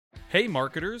Hey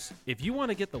marketers, if you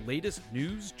want to get the latest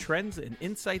news, trends, and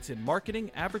insights in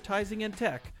marketing, advertising, and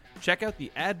tech, check out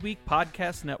the Adweek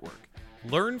Podcast Network.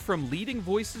 Learn from leading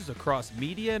voices across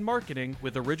media and marketing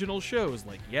with original shows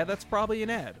like Yeah, That's Probably an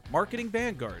Ad, Marketing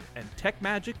Vanguard, and Tech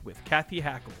Magic with Kathy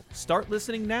Hackle. Start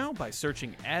listening now by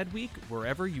searching Adweek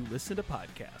wherever you listen to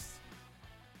podcasts.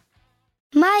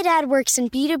 My dad works in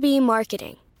B2B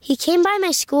marketing. He came by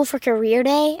my school for career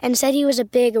day and said he was a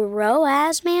big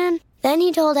ROAS man. Then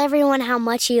he told everyone how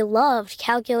much he loved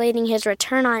calculating his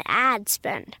return on ad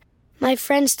spend. My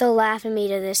friends still laugh at me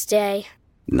to this day.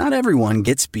 Not everyone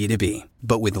gets B2B,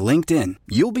 but with LinkedIn,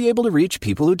 you'll be able to reach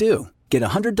people who do. Get a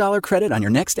 $100 credit on your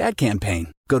next ad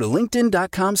campaign. Go to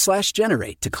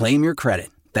linkedin.com/generate to claim your credit.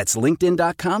 That's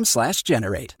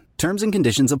linkedin.com/generate. Terms and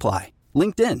conditions apply.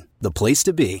 LinkedIn, the place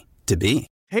to be, to be.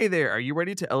 Hey there, are you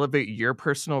ready to elevate your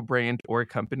personal brand or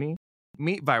company?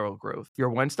 Meet Viral Growth, your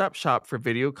one-stop shop for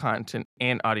video content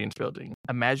and audience building.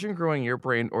 Imagine growing your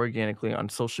brand organically on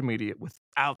social media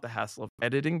without the hassle of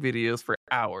editing videos for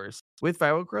hours. With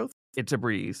Viral Growth, it's a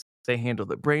breeze. They handle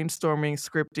the brainstorming,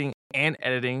 scripting, and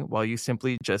editing while you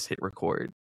simply just hit record.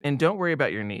 And don't worry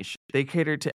about your niche. They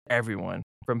cater to everyone,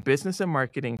 from business and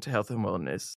marketing to health and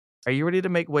wellness. Are you ready to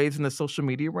make waves in the social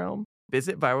media realm?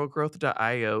 Visit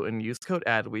viralgrowth.io and use code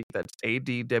ADWEEK, that's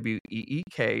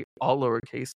ADWEEK, all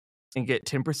lowercase, and get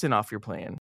 10% off your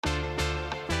plan.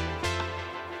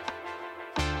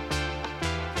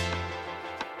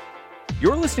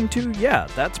 You're listening to Yeah,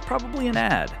 That's Probably an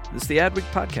Ad. This is the Adweek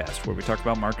podcast where we talk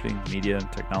about marketing, media,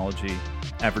 technology,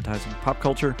 advertising, pop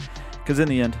culture, because in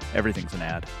the end, everything's an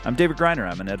ad. I'm David Greiner.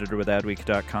 I'm an editor with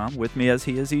adweek.com. With me as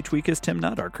he is each week is Tim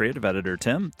Nutt, our creative editor.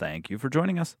 Tim, thank you for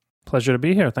joining us. Pleasure to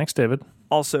be here. Thanks, David.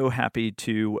 Also happy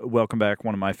to welcome back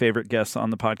one of my favorite guests on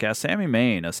the podcast, Sammy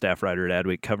Main, a staff writer at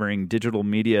Adweek covering digital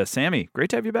media. Sammy, great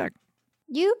to have you back.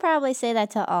 You probably say that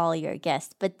to all your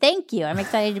guests, but thank you. I'm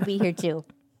excited to be here too.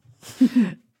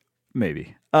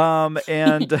 Maybe.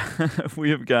 And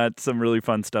we have got some really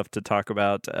fun stuff to talk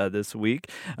about this week.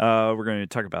 We're going to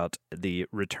talk about the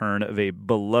return of a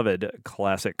beloved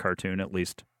classic cartoon, at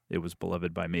least it was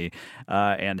beloved by me,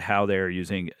 and how they're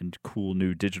using cool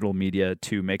new digital media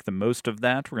to make the most of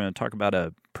that. We're going to talk about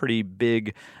a pretty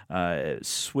big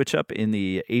switch up in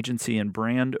the agency and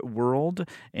brand world.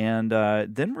 And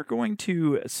then we're going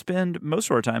to spend most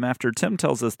of our time, after Tim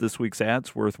tells us this week's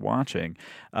ad's worth watching,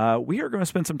 we are going to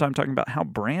spend some time talking about how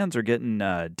brands are getting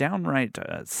downright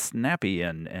snappy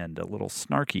and a little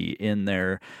snarky in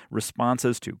their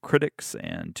responses to critics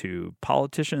and to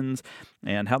politicians,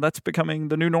 and how that's becoming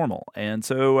the new normal. And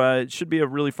so it should be a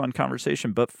really fun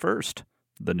conversation. But first,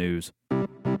 the news.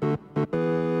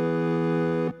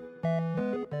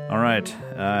 All right.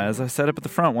 As I said up at the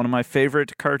front, one of my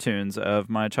favorite cartoons of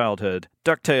my childhood,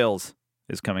 DuckTales,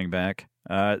 is coming back.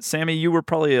 Sammy, you were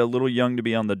probably a little young to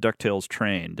be on the DuckTales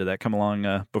train. Did that come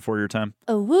along before your time?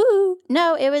 Oh, woo!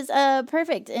 No, it was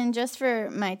perfect and just for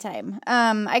my time.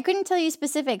 I couldn't tell you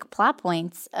specific plot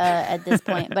points at this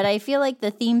point, but I feel like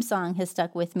the theme song has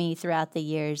stuck with me throughout the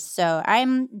years. So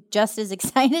I'm just as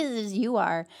excited as you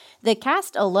are. The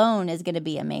cast alone is going to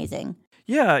be amazing.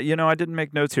 Yeah, I didn't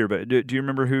make notes here, but do you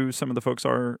remember who some of the folks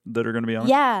are that are going to be on?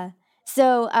 Yeah.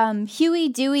 So Huey,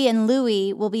 Dewey, and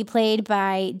Louie will be played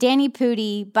by Danny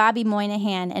Pudi, Bobby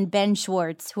Moynihan, and Ben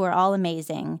Schwartz, who are all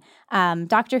amazing.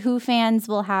 Doctor Who fans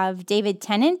will have David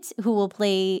Tennant, who will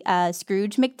play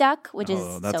Scrooge McDuck, which is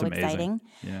so amazing. Exciting.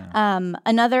 Yeah.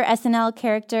 Another SNL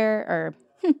character, or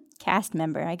cast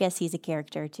member, I guess he's a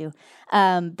character too.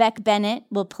 Beck Bennett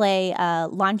will play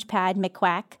Launchpad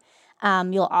McQuack.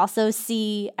 You'll also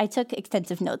see, I took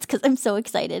extensive notes because I'm so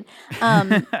excited.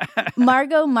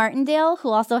 Margot Martindale, who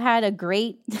also had a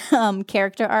great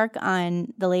character arc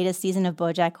on the latest season of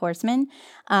BoJack Horseman.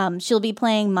 She'll be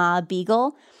playing Ma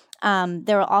Beagle.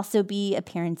 There will also be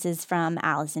appearances from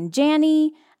Allison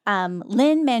Janney,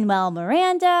 Lin-Manuel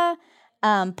Miranda,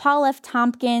 Paul F.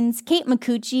 Tompkins, Kate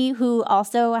Micucci, who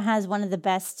also has one of the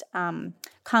best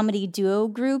comedy duo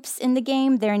groups in the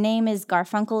game. Their name is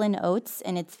Garfunkel and Oates,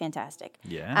 and it's fantastic.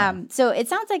 Yeah. So it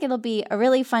sounds like it'll be a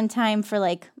really fun time for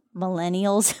like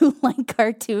millennials who like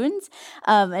cartoons,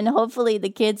 and hopefully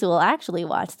the kids who will actually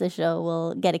watch the show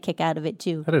will get a kick out of it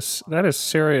too. That is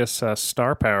serious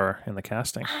star power in the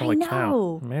casting. Holy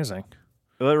cow. Amazing.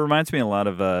 Well, it reminds me a lot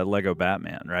of Lego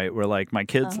Batman, right? Where like my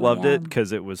kids loved it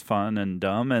because it was fun and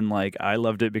dumb, and like I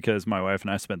loved it because my wife and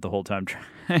I spent the whole time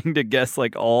trying to guess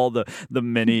like all the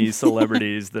many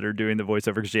celebrities that are doing the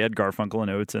voiceover. Because she had Garfunkel and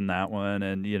Oates in that one,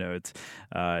 and it's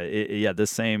the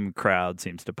same crowd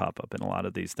seems to pop up in a lot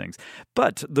of these things.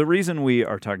 But the reason we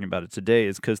are talking about it today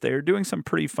is because they are doing some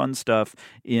pretty fun stuff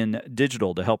in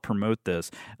digital to help promote this.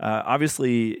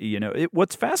 Obviously,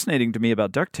 what's fascinating to me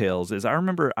about DuckTales is I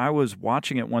remember I was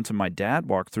watching it once and my dad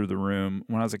walked through the room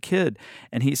when I was a kid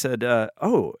and he said, this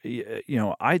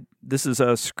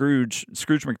is Scrooge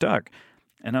McDuck.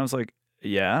 And I was like,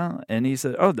 yeah. And he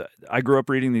said, I grew up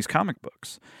reading these comic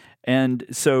books. And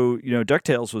so,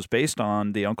 DuckTales was based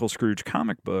on the Uncle Scrooge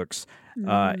comic books,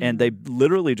 and they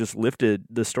literally just lifted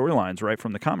the storylines right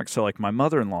from the comics. So, like, my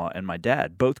mother-in-law and my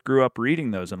dad both grew up reading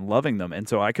those and loving them. And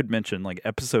so I could mention, like,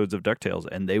 episodes of DuckTales,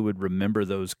 and they would remember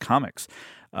those comics.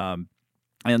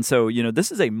 And so,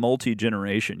 this is a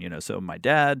multi-generation, so my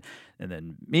dad and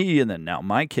then me and then now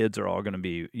my kids are all going to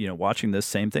be, watching this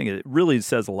same thing. It really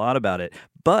says a lot about it.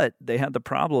 But they had the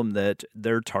problem that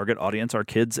their target audience are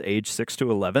kids age 6 to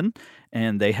 11,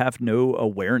 and they have no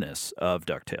awareness of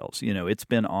DuckTales. It's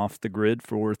been off the grid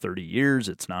for 30 years.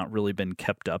 It's not really been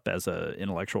kept up as an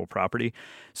intellectual property.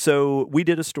 So we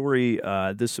did a story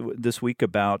this week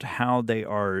about how they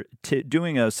are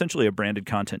doing essentially a branded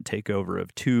content takeover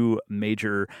of two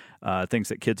major things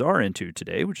that kids are into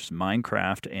today, which is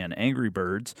Minecraft and Angry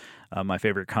Birds. My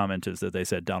favorite comment is that they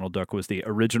said Donald Duck was the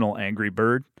original Angry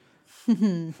Bird.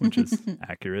 Which is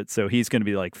accurate. So he's going to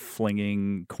be like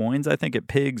flinging coins, I think, at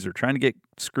pigs or trying to get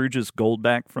Scrooge's gold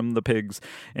back from the pigs.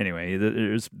 Anyway,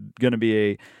 there's going to be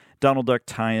a Donald Duck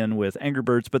tie-in with Angry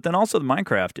Birds, but then also the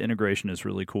Minecraft integration is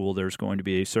really cool. There's going to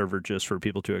be a server just for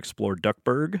people to explore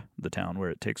Duckburg, the town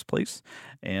where it takes place.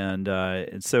 And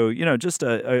so, just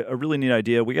a really neat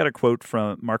idea. We got a quote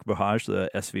from Mark Bohaj,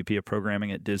 the SVP of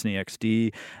programming at Disney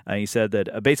XD. He said that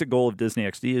a basic goal of Disney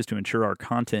XD is to ensure our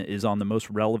content is on the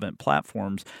most relevant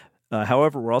platforms.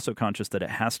 However, we're also conscious that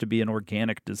it has to be an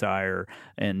organic desire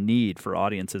and need for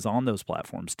audiences on those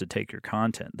platforms to take your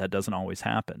content. That doesn't always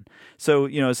happen. So,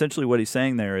 essentially what he's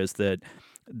saying there is that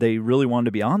they really wanted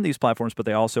to be on these platforms, but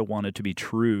they also wanted to be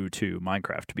true to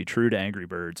Minecraft, to be true to Angry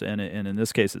Birds. And in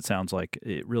this case, it sounds like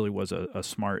it really was a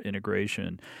smart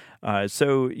integration.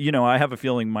 So, I have a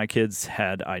feeling my kids,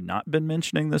 had I not been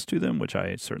mentioning this to them, which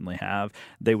I certainly have,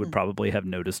 they would probably have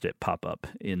noticed it pop up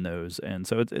in those. And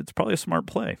so it's probably a smart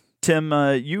play. Tim,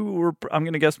 you were, I'm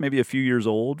going to guess, maybe a few years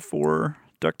old for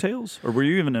DuckTales? Or were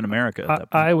you even in America at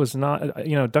that point? I was not.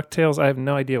 DuckTales, I have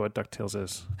no idea what DuckTales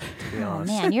is, to be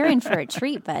honest. Man, you're in for a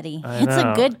treat, buddy. It's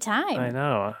a good time. I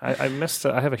know. I missed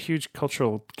I have a huge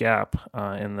cultural gap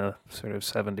in the sort of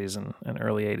 70s and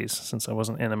early 80s since I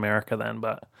wasn't in America then.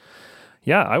 But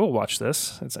yeah, I will watch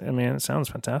this. It sounds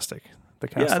fantastic. The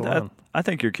cast alone. I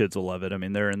think your kids will love it. I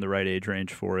mean, they're in the right age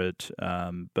range for it.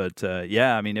 It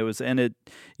was, and it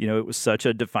was such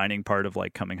a defining part of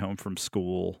like coming home from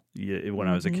school when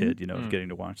I was a kid, getting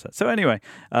to watch that. So anyway,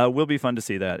 will be fun to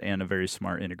see that, and a very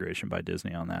smart integration by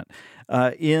Disney on that.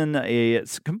 In a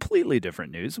completely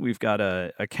different news, we've got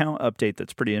a account update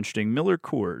that's pretty interesting. Miller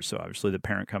Coors, so obviously the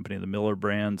parent company of the Miller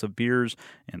brands of beers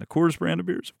and the Coors brand of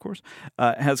beers, of course,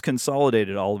 has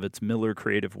consolidated all of its Miller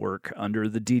creative work under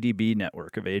the DDB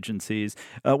network of agencies.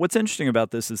 What's interesting about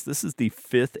this is the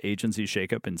 5th agency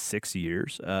shakeup in 6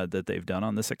 years that they've done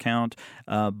on this account,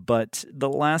 but the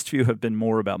last few have been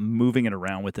more about moving it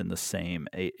around within the same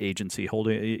agency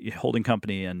holding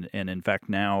company, and in fact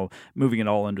now moving it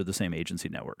all under the same agency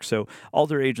network. So all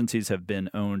their agencies have been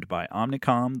owned by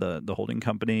Omnicom, the holding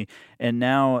company, and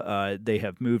now they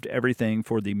have moved everything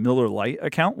for the Miller Lite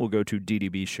account will go to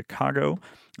DDB Chicago,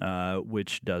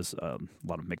 which does a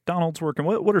lot of McDonald's work. And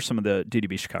what are some of the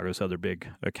DDB Chicago's other big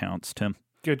accounts, Tim?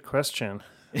 Good question.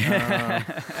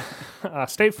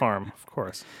 State Farm, of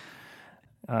course.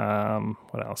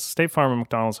 What else? State Farm and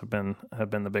McDonald's have been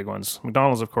the big ones.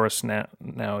 McDonald's, of course, now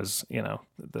is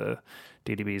the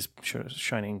DDB's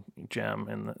shining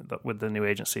gem with the new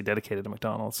agency dedicated to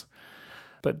McDonald's.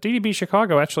 But DDB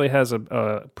Chicago actually has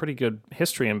a pretty good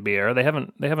history in beer. They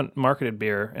haven't marketed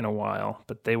beer in a while,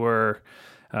 but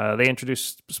they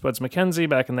introduced Spuds MacKenzie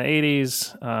back in the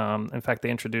 80s. In fact, they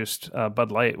introduced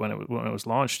Bud Light when it was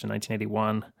launched in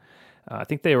 1981. I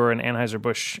think they were an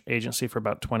Anheuser-Busch agency for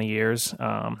about 20 years.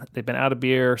 They've been out of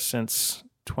beer since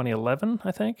 2011,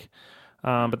 I think.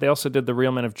 But they also did the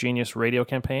Real Men of Genius radio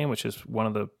campaign, which is one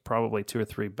of the probably 2 or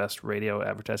 3 best radio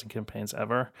advertising campaigns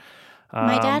ever.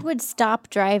 My dad would stop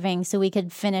driving so we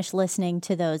could finish listening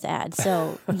to those ads.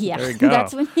 So yeah, there you go.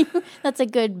 That's a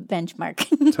good benchmark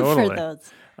Totally. for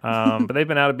those. But they've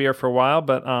been out of beer for a while,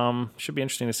 but should be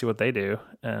interesting to see what they do.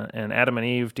 And Adam and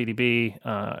Eve,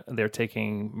 DDB, they're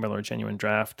taking Miller Genuine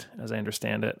Draft, as I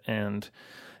understand it. And,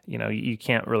 you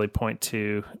can't really point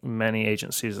to many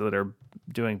agencies that are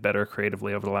doing better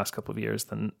creatively over the last couple of years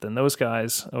than those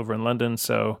guys over in London.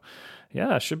 So,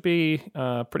 yeah, it should be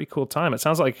a pretty cool time. It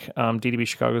sounds like DDB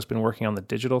Chicago has been working on the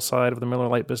digital side of the Miller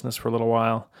Lite business for a little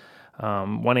while.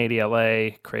 180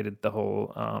 LA created the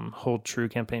whole Hold True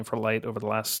campaign for Light over the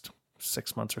last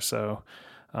 6 months or so.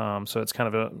 So it's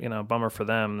kind of a bummer for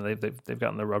them. They've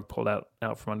gotten the rug pulled out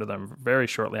from under them very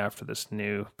shortly after this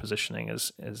new positioning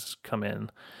is come in.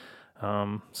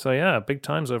 So yeah, big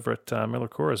times over at Miller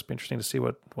Coors. It'll be interesting to see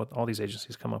what all these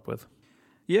agencies come up with.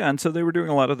 Yeah, and so they were doing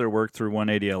a lot of their work through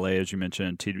 180 LA, as you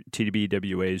mentioned,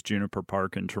 TDBWA's Juniper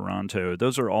Park in Toronto.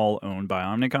 Those are all owned by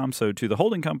Omnicom. So to the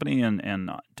holding company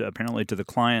and apparently to the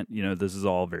client, this is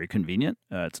all very convenient.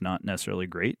 It's not necessarily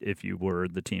great if you were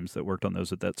the teams that worked on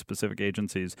those at that specific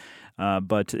agencies.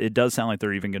 But it does sound like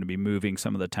they're even going to be moving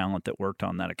some of the talent that worked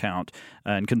on that account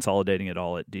and consolidating it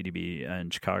all at DDB in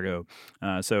Chicago.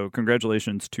 So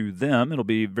congratulations to them. It'll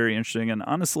be very interesting. And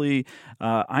honestly,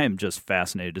 I am just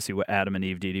fascinated to see what Adam and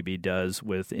Eve DDB does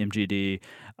with MGD.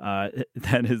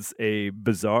 That is a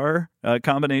bizarre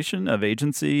combination of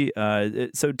agency.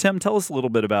 So Tim, tell us a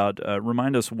little bit about,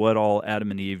 remind us what all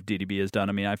Adam and Eve DDB has done.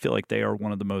 I mean, I feel like they are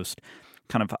one of the most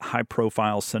kind of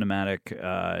high-profile cinematic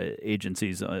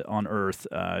agencies on Earth.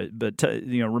 But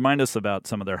remind us about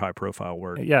some of their high-profile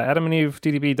work. Yeah, Adam and Eve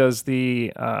DDB does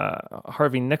the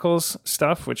Harvey Nichols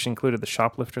stuff, which included the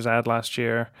Shoplifters ad last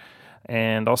year,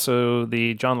 and also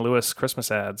the John Lewis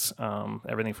Christmas ads,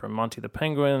 everything from Monty the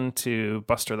Penguin to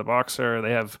Buster the Boxer.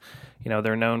 They have,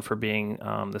 they're known for being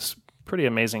this pretty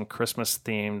amazing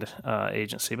Christmas-themed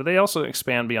agency, but they also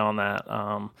expand beyond that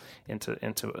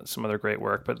into some other great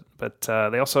work. But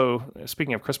they also,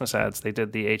 speaking of Christmas ads, they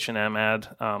did the H&M ad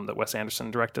that Wes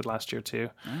Anderson directed last year too.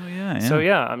 Oh yeah. So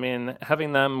yeah, I mean,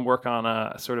 having them work on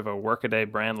a sort of a workaday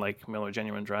brand like Miller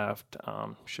Genuine Draft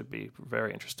should be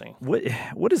very interesting.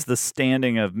 What is the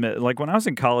standing of, like when I was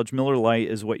in college, Miller Lite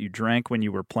is what you drank when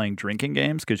you were playing drinking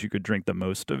games because you could drink the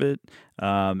most of it,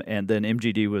 and then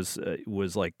MGD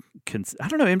was like. I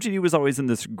don't know. MGD was always in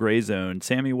this gray zone.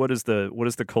 Sammy, what is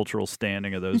the cultural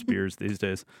standing of those beers these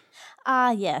days?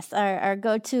 Yes, our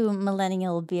go-to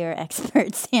millennial beer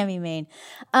expert, Sammy Main.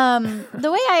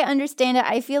 The way I understand it,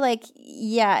 I feel like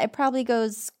it probably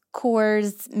goes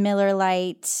Coors, Miller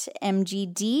Lite,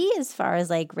 MGD as far as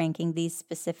like ranking these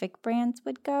specific brands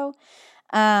would go.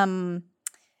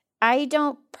 I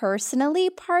don't personally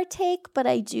partake, but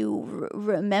I do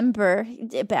remember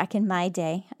back in my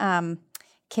day.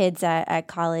 Kids at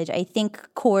college, I think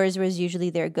Coors was usually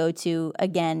their go-to.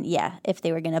 Again, if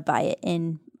they were going to buy it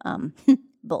in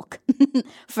bulk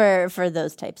for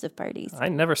those types of parties. I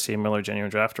never see Miller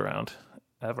Genuine Draft around,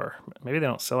 ever. Maybe they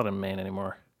don't sell it in Maine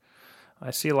anymore.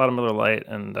 I see a lot of Miller Lite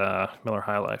and Miller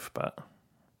High Life, but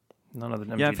none of the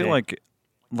MGD. Yeah, I feel like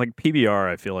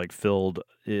PBR, I feel like filled,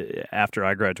 after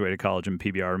I graduated college and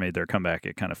PBR made their comeback,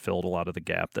 it kind of filled a lot of the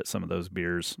gap that some of those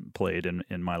beers played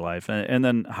in my life. And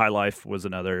then High Life was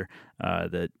another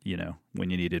that, when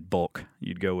you needed bulk,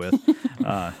 you'd go with.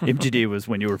 MGD was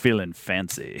when you were feeling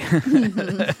fancy.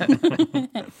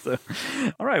 So,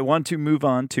 all right, I want to move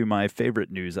on to my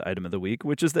favorite news item of the week,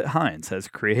 which is that Heinz has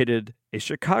created a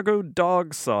Chicago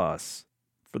dog sauce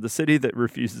for the city that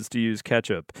refuses to use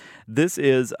ketchup. This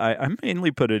is, I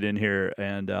mainly put it in here,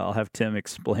 and I'll have Tim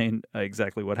explain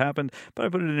exactly what happened, but I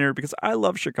put it in here because I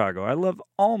love Chicago. I love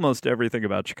almost everything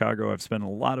about Chicago. I've spent a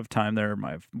lot of time there.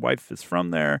 My wife is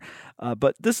from there,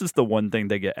 but this is the one thing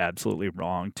they get absolutely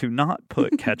wrong. To not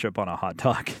put ketchup on a hot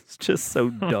dog is just so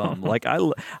dumb. Like,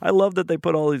 I love that they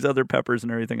put all these other peppers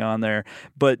and everything on there,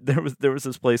 but there was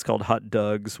this place called Hot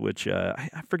Doug's, which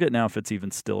I forget now if it's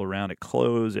even still around. It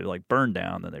closed. It burned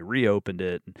down. Then they reopened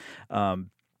it.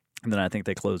 And then I think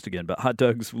they closed again. But Hot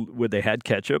Doug's, they had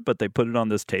ketchup, but they put it on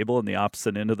this table in the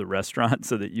opposite end of the restaurant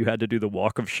so that you had to do the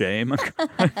walk of shame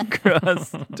across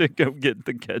to go get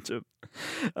the ketchup.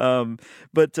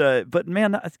 But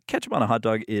man, ketchup on a hot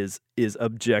dog is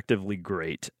objectively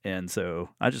great. And so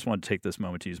I just want to take this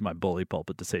moment to use my bully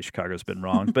pulpit to say Chicago's been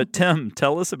wrong. But Tim,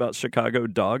 tell us about Chicago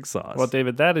dog sauce. Well,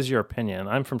 David, that is your opinion.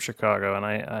 I'm from Chicago, and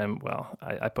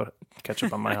I put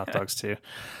ketchup on my hot dogs too.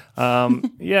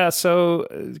 So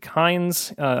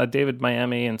Heinz, David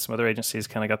Miami, and some other agencies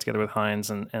kind of got together with Heinz,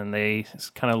 and they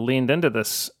kind of leaned into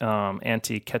this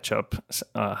anti-ketchup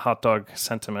hot dog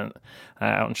sentiment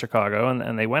out in Chicago,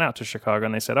 and they went out to Chicago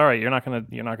and they said, "All right, you're not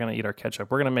gonna eat our ketchup.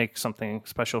 We're gonna make something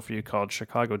special for you called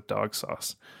Chicago dog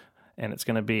sauce, and it's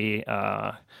gonna be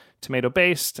tomato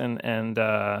based, and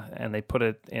they put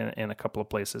it in a couple of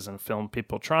places and filmed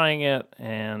people trying it.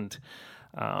 And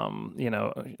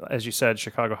as you said,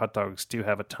 Chicago hot dogs do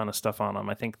have a ton of stuff on them.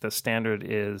 I think the standard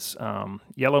is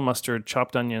yellow mustard,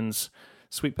 chopped onions,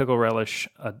 sweet pickle relish,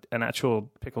 an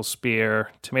actual pickle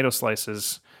spear, tomato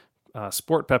slices,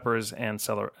 sport peppers, and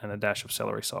a dash of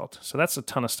celery salt. So that's a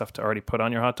ton of stuff to already put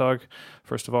on your hot dog,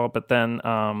 first of all. But then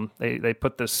they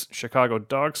put this Chicago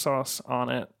dog sauce on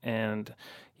it, and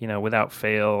without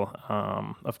fail,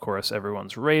 of course,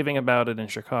 everyone's raving about it in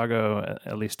Chicago,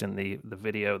 at least in the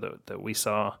video that we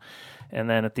saw. And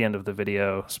then at the end of the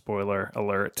video, spoiler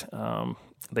alert,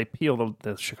 they peel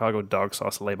the Chicago dog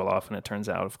sauce label off, and it turns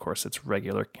out, of course, it's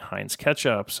regular Heinz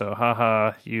ketchup. So,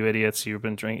 haha, you idiots! You've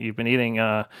been eating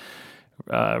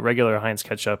regular Heinz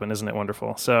ketchup, and isn't it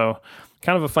wonderful? So,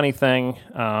 kind of a funny thing.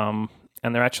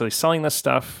 And they're actually selling this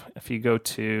stuff. If you go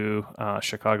to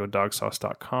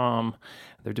ChicagoDogSauce.com,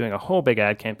 they're doing a whole big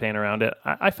ad campaign around it.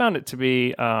 I found it to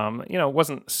be, it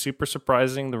wasn't super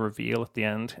surprising, the reveal at the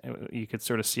end. You could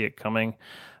sort of see it coming.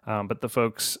 But the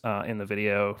folks in the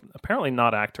video, apparently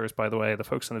not actors, by the way, the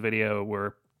folks in the video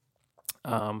were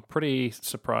pretty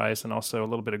surprised and also a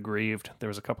little bit aggrieved. There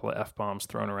was a couple of F-bombs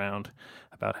thrown around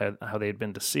about how they had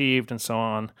been deceived and so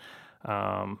on.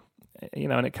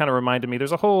 And it kind of reminded me,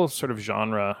 there's a whole sort of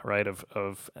genre, right,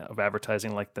 of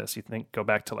advertising like this. You go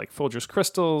back to like Folgers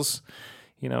Crystals,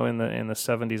 in the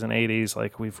 70s and 80s,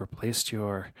 like we've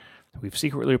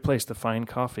secretly replaced the fine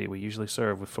coffee we usually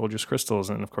serve with Folgers Crystals,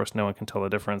 and of course no one can tell the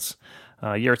difference.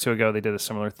 A year or two ago, they did a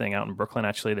similar thing out in Brooklyn.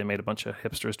 Actually, they made a bunch of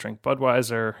hipsters drink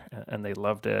Budweiser, and they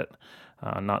loved it,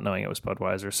 not knowing it was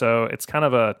Budweiser. So it's kind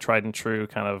of a tried and true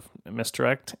kind of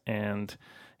misdirect, and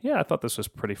yeah, I thought this was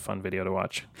a pretty fun video to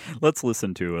watch. Let's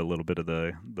listen to a little bit of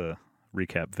the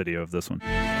recap video of this one.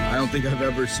 I don't think I've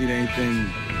ever seen anything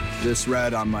this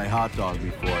red on my hot dog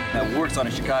before. That works on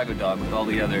a Chicago dog with all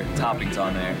the other toppings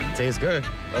on there. Tastes good.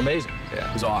 Amazing. Yeah.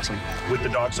 It was awesome. With the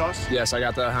dog sauce? Yes, I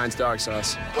got the Heinz dog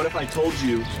sauce. What if I told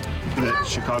you that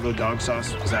Chicago dog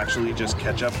sauce was actually just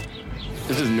ketchup?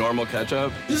 This is normal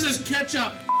ketchup. This is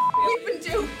ketchup. Even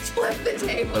do flip the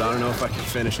table. But I don't know if I can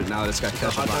finish it now that it's got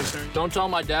ketchup on it. Don't tell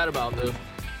my dad about this.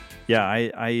 Yeah,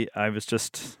 I was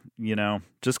just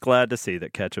glad to see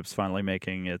that ketchup's finally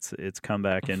making its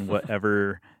comeback in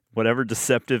whatever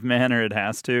deceptive manner it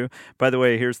has to. By the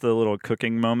way, here's the little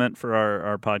cooking moment for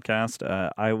our podcast.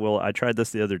 I tried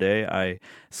this the other day. I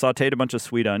sauteed a bunch of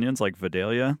sweet onions, like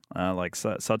Vidalia,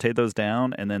 sauteed those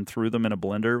down and then threw them in a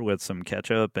blender with some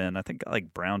ketchup and I think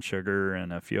like brown sugar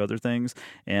and a few other things,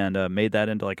 and made that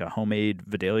into like a homemade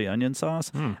Vidalia onion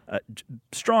sauce.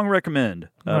 Strong recommend.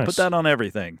 Nice. Put that on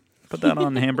everything. Put that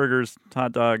on hamburgers,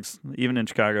 hot dogs, even in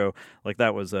Chicago. Like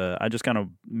that was, I just kind of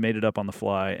made it up on the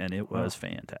fly, and it was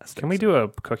fantastic. Can we do a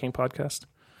cooking podcast?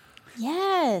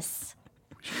 Yes.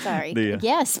 Sorry.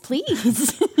 Yes,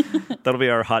 please. That'll be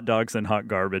our hot dogs and hot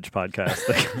garbage podcast.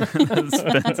 That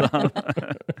spins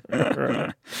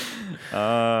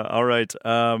on. All right.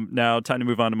 Now, time to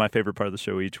move on to my favorite part of the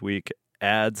show each week: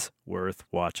 ads worth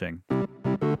watching.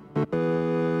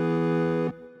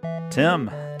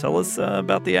 Tim, tell us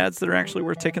about the ads that are actually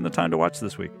worth taking the time to watch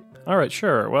this week. All right,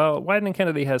 sure. Well, Wieden &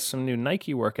 Kennedy has some new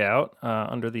Nike workout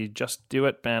under the Just Do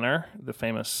It banner. The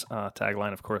famous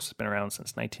tagline, of course, has been around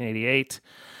since 1988.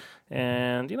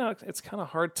 And, it's kind of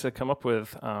hard to come up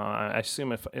with. I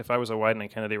assume if I was a Wieden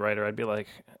 & Kennedy writer, I'd be like,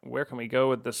 where can we go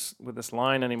with this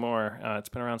line anymore? It's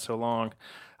been around so long.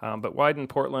 But Wieden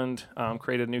Portland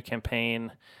created a new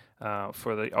campaign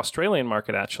for the Australian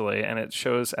market, actually, and it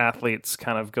shows athletes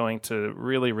kind of going to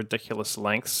really ridiculous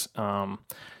lengths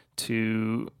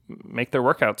to make their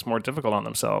workouts more difficult on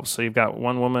themselves. So you've got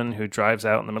one woman who drives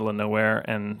out in the middle of nowhere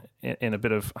and, in a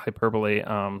bit of hyperbole,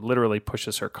 literally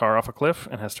pushes her car off a cliff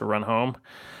and has to run home.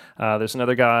 There's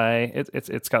another guy.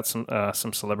 It's got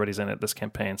some celebrities in it, this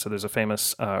campaign. So there's a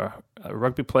famous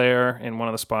rugby player in one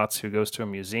of the spots who goes to a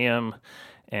museum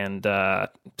and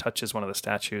touches one of the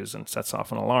statues and sets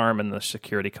off an alarm, and the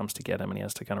security comes to get him, and he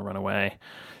has to kind of run away.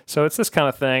 So it's this kind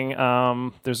of thing.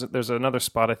 There's another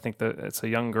spot, I think, that it's a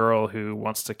young girl who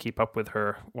wants to keep up with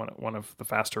one of the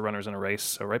faster runners in a race.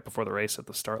 So right before the race at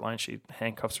the start line, she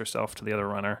handcuffs herself to the other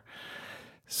runner.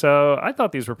 So I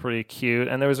thought these were pretty cute,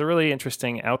 and there was a really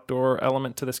interesting outdoor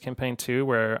element to this campaign too,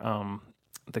 where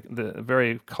the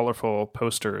very colorful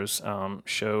posters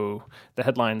show the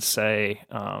headlines say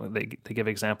they give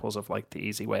examples of like the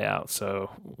easy way out.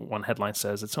 So one headline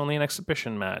says it's only an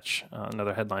exhibition match.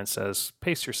 Another headline says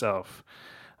pace yourself.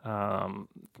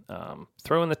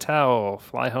 throw in the towel,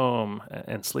 fly home,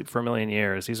 and sleep for a million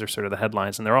years. These are sort of the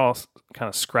headlines, and they're all kind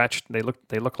of scratched. They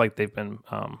look like they've been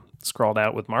scrawled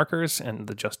out with markers, and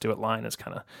the "Just Do It" line is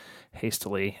kind of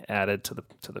hastily added to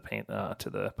the paint to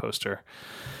the poster.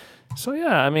 So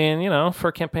yeah, I mean, for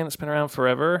a campaign that's been around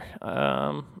forever,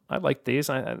 I like these.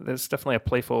 There's definitely a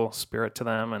playful spirit to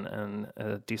them and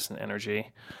a decent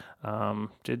energy.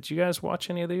 Did you guys watch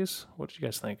any of these? What did you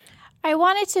guys think? I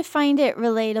wanted to find it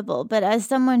relatable, but as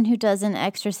someone who doesn't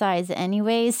exercise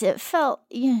anyways, it felt,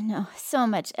 so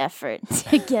much effort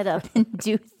to get up and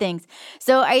do things.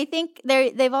 So I think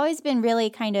they've always been really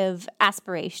kind of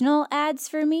aspirational ads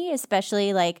for me,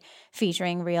 especially like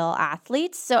featuring real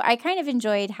athletes. So I kind of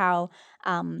enjoyed how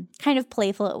kind of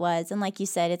playful it was. And like you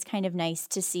said, it's kind of nice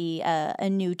to see a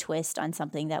new twist on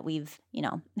something that we've,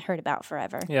 heard about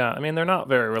forever. Yeah, I mean, they're not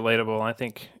very relatable. I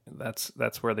think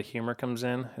that's where the humor comes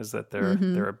in, is that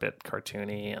they're a bit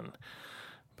cartoony,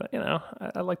 but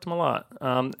I liked them a lot.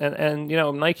 And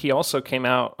Nike also came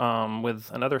out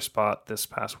with another spot this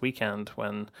past weekend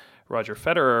when Roger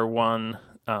Federer won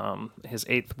his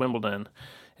 8th Wimbledon.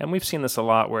 And we've seen this a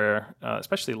lot where,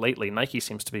 especially lately, Nike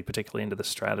seems to be particularly into the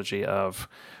strategy of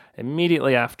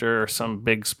immediately after some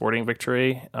big sporting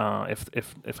victory,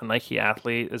 if a Nike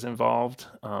athlete is involved,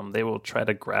 they will try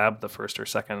to grab the first or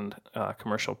second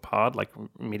commercial pod, like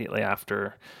immediately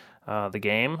after the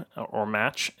game or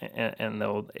match, and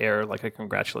they'll air like a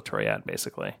congratulatory ad,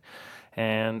 basically.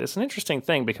 And it's an interesting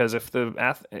thing because if the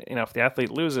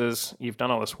athlete loses, you've done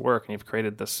all this work and you've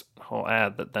created this whole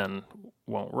ad that then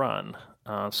won't run.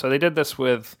 So they did this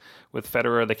with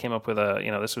Federer. They came up with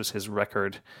this was his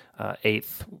record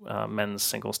 8th men's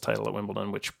singles title at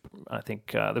Wimbledon, which I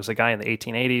think there was a guy in the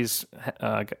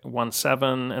 1880s won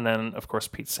 7, and then of course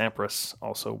Pete Sampras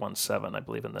also won 7, I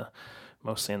believe,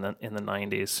 mostly in the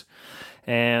 90s.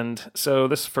 And so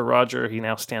this for Roger, he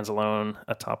now stands alone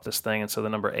atop this thing, and so the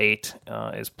number 8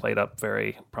 is played up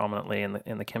very prominently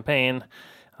in the campaign.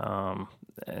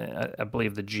 I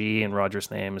believe the G in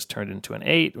Roger's name is turned into an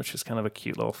 8, which is kind of a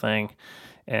cute little thing.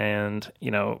 And,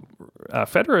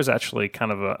 Federer is actually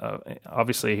kind of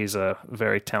obviously he's a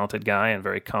very talented guy and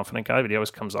very confident guy, but he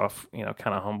always comes off,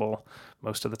 kind of humble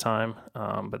most of the time.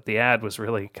 But the ad was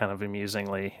really kind of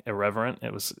amusingly irreverent.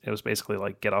 It was basically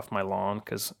like, get off my lawn,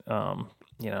 because,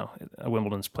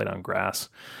 Wimbledon's played on grass.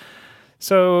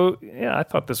 So, yeah, I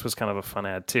thought this was kind of a fun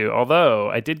ad, too.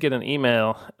 Although I did get an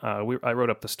email. I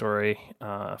wrote up the story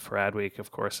for Adweek,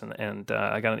 of course, and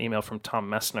I got an email from Tom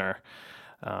Messner.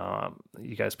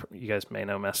 You guys may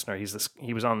know Messner.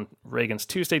 He was on Reagan's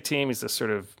Tuesday team. He's this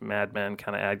sort of Mad Men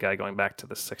kind of ad guy going back to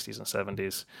the 60s and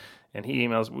 70s. And he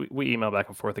emails. We email back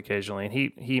and forth occasionally. And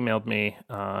he emailed me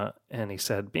and he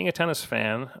said, being a tennis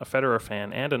fan, a Federer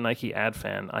fan, and a Nike ad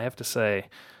fan, I have to say,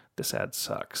 this ad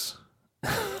sucks.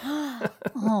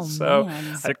 Oh, so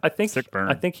man. I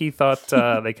think he thought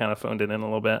they kind of phoned it in a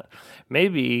little bit.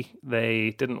 Maybe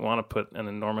they didn't want to put an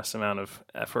enormous amount of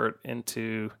effort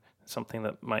into something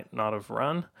that might not have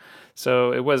run.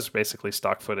 So it was basically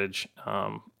stock footage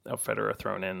of Federer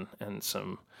thrown in, and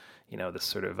some, this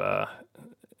sort of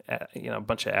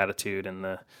bunch of attitude in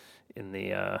the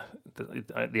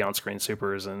on-screen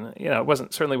supers, and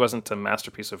it certainly wasn't a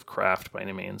masterpiece of craft by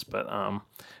any means, but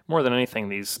more than anything,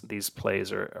 these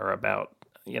plays are about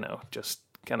just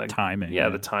kind of timing. Yeah,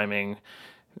 the timing.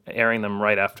 Airing them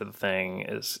right after the thing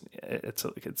it's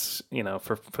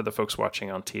for the folks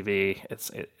watching on TV,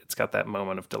 it's got that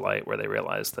moment of delight where they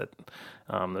realize that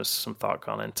there's some thought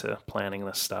gone into planning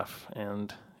this stuff,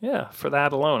 and yeah, for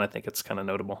that alone, I think it's kind of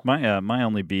notable. My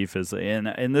only beef is,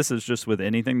 and this is just with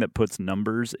anything that puts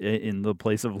numbers in the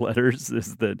place of letters,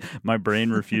 is that my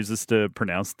brain refuses to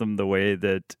pronounce them the way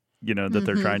that that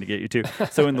they're trying to get you to.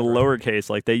 So in the lowercase,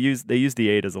 like they use the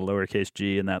 8 as a lowercase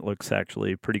g, and that looks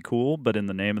actually pretty cool. But in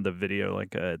the name of the video,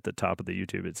 like at the top of the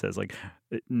YouTube, it says like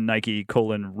Nike :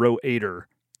 row 8er.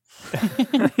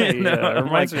 It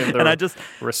reminds me of the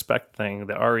respect thing,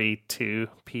 the RE2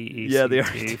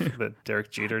 PECT that Derek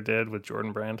Jeter did with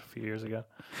Jordan Brand a few years ago.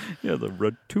 Yeah, the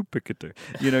Red 2 picketer.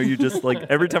 You just like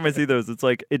every time I see those, it's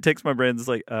like it takes my brain. It's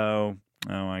like, oh,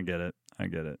 I get it.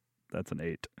 That's an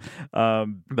 8.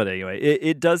 But anyway,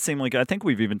 it does seem like, I think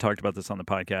we've even talked about this on the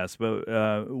podcast, but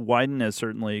Wieden has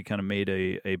certainly kind of made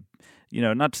a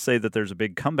not to say that there's a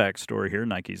big comeback story here.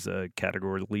 Nike's a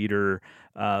category leader.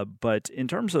 But in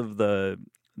terms of the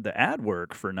ad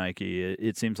work for Nike,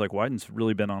 it seems like Wieden's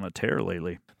really been on a tear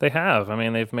lately. They have. I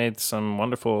mean, they've made some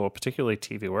wonderful, particularly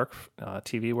TV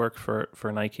work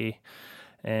for Nike.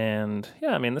 And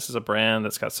yeah, I mean, this is a brand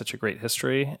that's got such a great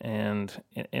history, and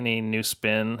any new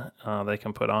spin they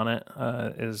can put on it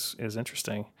is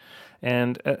interesting.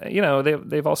 And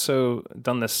they've also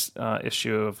done this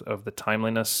issue of the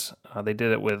timeliness. They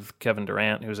did it with Kevin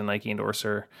Durant, who's a Nike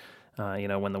endorser.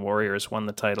 When the Warriors won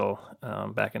the title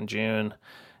back in June,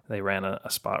 they ran a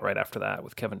spot right after that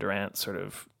with Kevin Durant, sort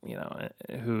of,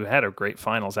 who had a great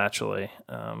finals actually,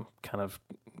 kind of,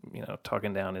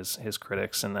 talking down his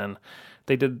critics. And then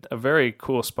they did a very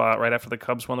cool spot right after the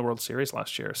Cubs won the World Series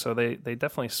last year. So they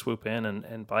definitely swoop in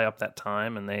and buy up that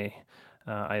time. And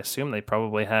I assume they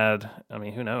probably had, I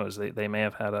mean, who knows? They may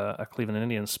have had a Cleveland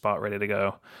Indians spot ready to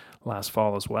go last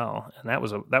fall as well. And that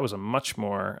was a much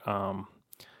more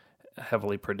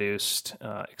heavily produced,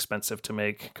 expensive to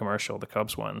make commercial the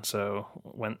Cubs won. So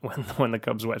when the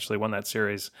Cubs actually won that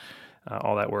series,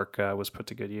 all that work was put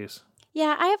to good use.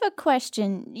 Yeah, I have a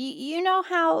question. You know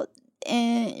how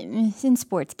in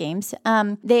sports games,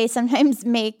 they sometimes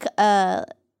make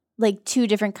like two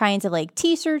different kinds of like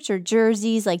t-shirts or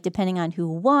jerseys, like depending on who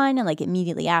won, and like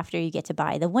immediately after you get to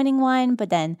buy the winning one, but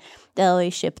then they'll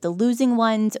always ship the losing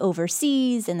ones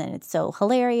overseas, and then it's so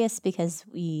hilarious because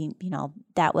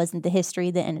that wasn't the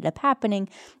history that ended up happening.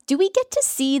 Do we get to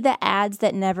see the ads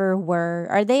that never were?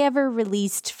 Are they ever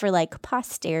released for like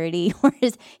posterity or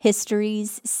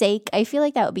history's sake? I feel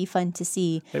like that would be fun to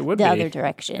see other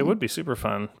direction. It would be super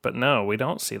fun, but no, we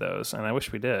don't see those, and I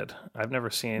wish we did. I've never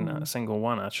seen a single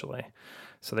one actually.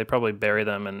 So they probably bury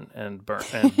them and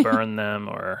burn them,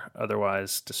 or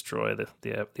otherwise destroy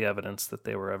the evidence that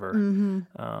they were ever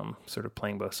sort of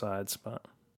playing both sides. But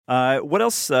what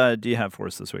else do you have for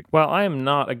us this week? Well, I am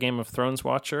not a Game of Thrones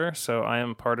watcher, so I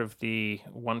am part of the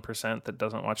 1% that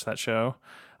doesn't watch that show.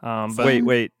 But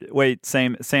wait.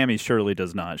 Sammy surely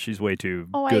does not. She's way too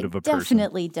good of a person. I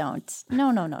definitely don't. No.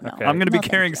 Okay. I'm going to be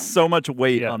carrying so much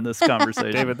weight on this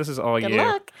conversation. David, this is all Good you. Good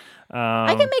luck.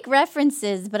 I can make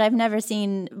references, but I've never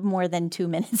seen more than 2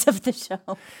 minutes of the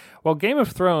show. Well, Game of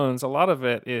Thrones, a lot of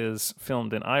it is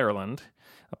filmed in Ireland,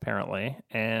 apparently,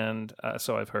 and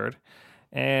so I've heard.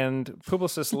 And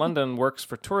Publicis London works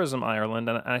for Tourism Ireland,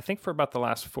 and I think for about the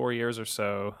last 4 years or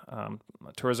so,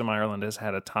 Tourism Ireland has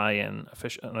had an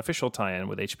official tie-in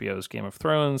with HBO's Game of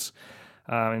Thrones.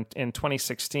 In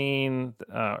 2016,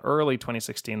 early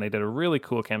 2016, they did a really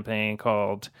cool campaign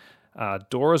called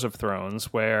Doors of Thrones,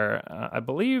 where I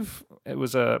believe it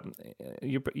was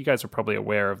you guys are probably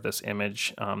aware of this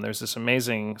image. There's this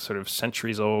amazing sort of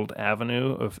centuries-old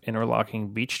avenue of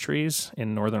interlocking beech trees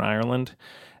in Northern Ireland.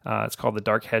 It's called the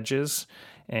Dark Hedges,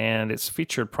 and it's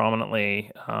featured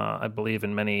prominently, I believe,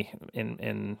 in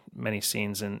many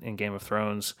scenes in Game of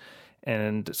Thrones.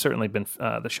 And certainly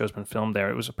the show's been filmed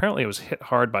there. It was hit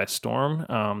hard by a storm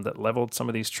that leveled some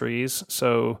of these trees.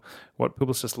 So what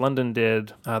Publicis London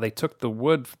did, they took the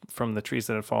wood from the trees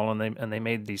that had fallen, and they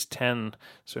made these 10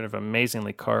 sort of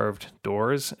amazingly carved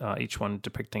doors, each one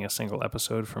depicting a single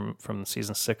episode from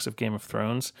season 6 of Game of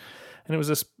Thrones. And it was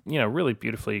this, really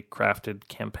beautifully crafted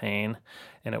campaign,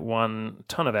 and it won a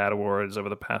ton of ad awards over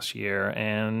the past year.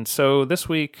 And so this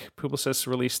week, Publicis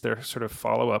released their sort of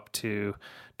follow-up to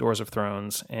Doors of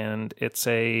Thrones, and it's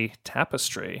a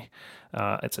tapestry.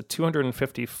 It's a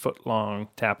 250-foot-long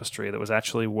tapestry that was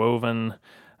actually woven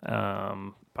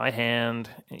by hand,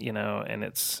 and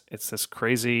it's this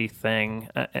crazy thing.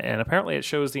 And apparently it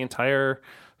shows the entire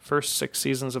first 6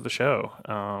 seasons of the show,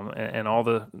 and all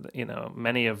the,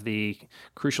 many of the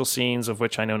crucial scenes of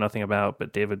which I know nothing about,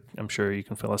 but David, I'm sure you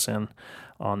can fill us in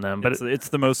on them. But it's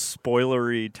the most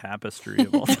spoilery tapestry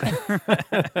of all time.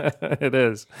 It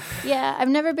is. Yeah, I've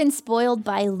never been spoiled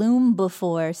by Loom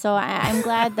before, so I'm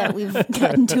glad that we've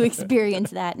gotten to experience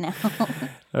that now.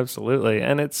 Absolutely.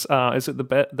 And it's is it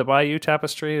the Bayeux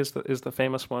Tapestry is the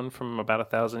famous one from about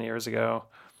 1,000 years ago.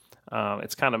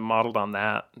 It's kind of modeled on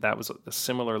that. That was a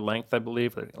similar length, I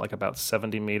believe, like about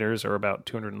 70 meters or about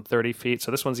 230 feet. So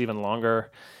this one's even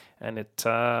longer. And it,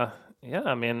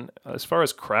 I mean, as far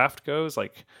as craft goes,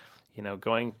 like,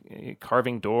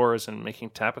 carving doors and making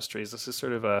tapestries, this is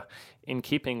sort of in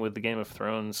keeping with the Game of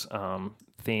Thrones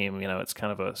theme. It's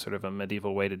kind of a sort of a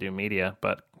medieval way to do media,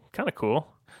 but kind of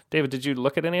cool. David, did you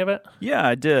look at any of it? Yeah,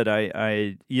 I did.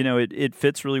 It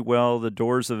fits really well. The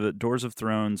Doors of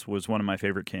Thrones was one of my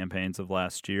favorite campaigns of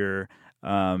last year.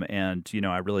 And,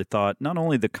 I really thought not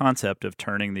only the concept of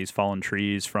turning these fallen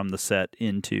trees from the set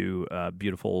into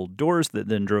beautiful doors that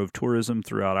then drove tourism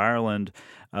throughout Ireland,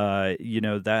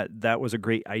 that was a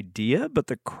great idea, but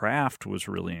the craft was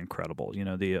really incredible.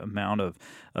 The amount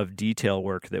of detail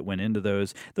work that went into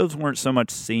those weren't so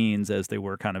much scenes as they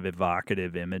were kind of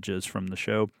evocative images from the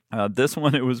show. This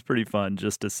one, it was pretty fun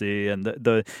just to see. And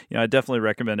I definitely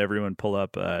recommend everyone pull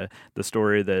up the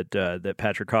story that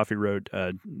Patrick Coffey wrote.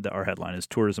 Our headline is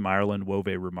Tourism Ireland wove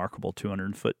a remarkable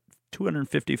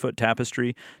 250-foot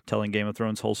tapestry telling Game of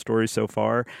Thrones' whole story so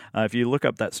far. If you look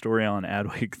up that story on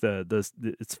Adweek,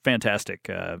 it's fantastic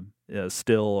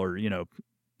still or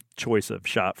choice of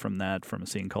shot from a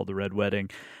scene called The Red Wedding.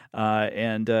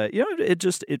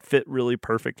 It fit really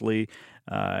perfectly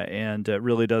and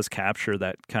really does capture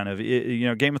that kind of,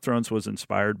 Game of Thrones was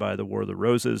inspired by the War of the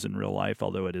Roses in real life,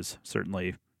 although it is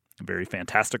certainly very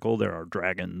fantastical. There are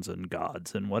dragons and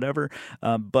gods and whatever,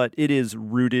 but it is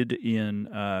rooted in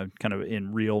kind of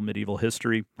in real medieval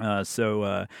history. That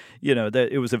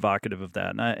it was evocative of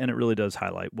that, and it really does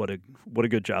highlight what a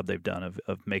good job they've done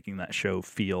of making that show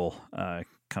feel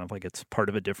kind of like it's part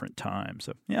of a different time.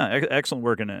 So yeah, excellent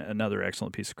work and another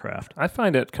excellent piece of craft. I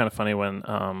find it kind of funny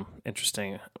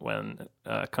interesting when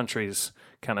countries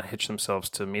kind of hitch themselves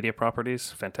to media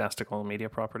properties, fantastical media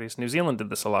properties. New Zealand did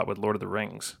this a lot with Lord of the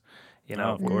Rings,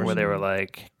 of course, where they were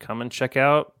like, come and check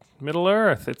out Middle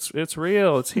Earth. It's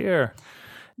real. It's here.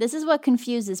 This is what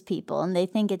confuses people, and they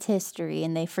think it's history,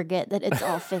 and they forget that it's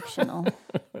all fictional.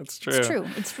 It's true. It's true.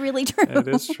 It's really true. It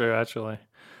is true, actually.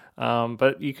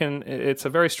 But it's a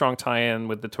very strong tie-in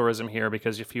with the tourism here,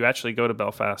 because if you actually go to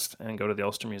Belfast and go to the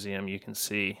Ulster Museum, you can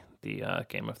see the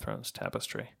Game of Thrones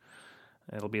tapestry.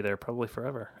 It'll be there probably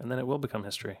forever, and then it will become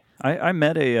history. I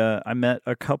met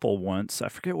a couple once. I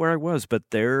forget where I was, but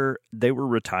they were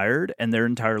retired, and their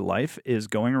entire life is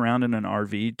going around in an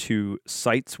RV to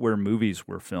sites where movies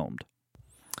were filmed.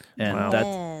 And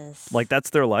wow. that's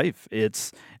their life.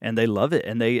 And they love it.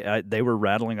 And they were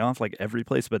rattling off like every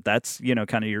place, but that's,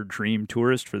 kind of your dream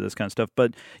tourist for this kind of stuff.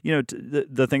 But,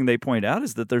 the thing they point out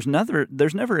is that there's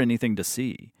never anything to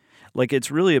see. Like,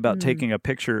 it's really about taking a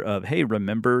picture of, hey,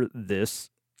 remember this,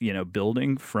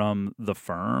 building from the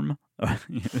firm?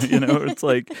 It's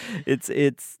like,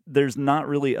 there's not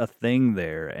really a thing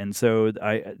there. And so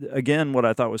what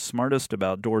I thought was smartest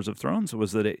about Doors of Thrones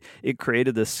was that it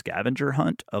created this scavenger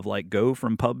hunt of like, go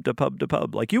from pub to pub to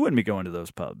pub. Like, you wouldn't be going to those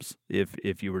pubs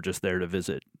if you were just there to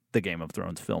visit the Game of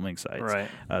Thrones filming sites. Right.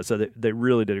 So they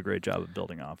really did a great job of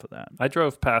building off of that. I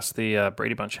drove past the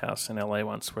Brady Bunch house in LA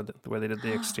once where they did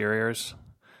the exteriors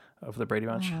of the Brady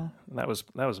Bunch. Wow. And that was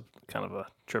kind of a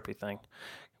trippy thing.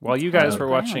 While you guys were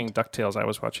watching DuckTales, I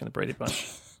was watching the Brady Bunch.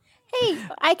 Hey,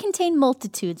 I contain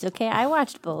multitudes, okay? I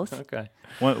watched both. Okay.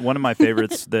 One of my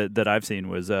favorites that I've seen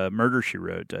was Murder, She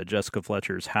Wrote. Jessica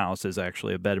Fletcher's house is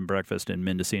actually a bed and breakfast in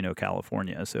Mendocino,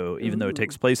 California. So even though it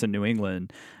takes place in New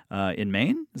England, in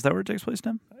Maine, is that where it takes place,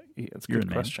 Tim? Yeah, that's a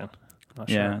good question.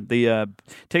 Yeah, the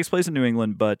takes place in New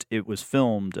England, but it was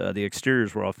filmed. The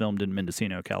exteriors were all filmed in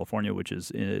Mendocino, California, which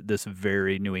is this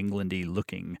very New Englandy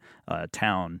looking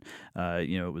town.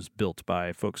 It was built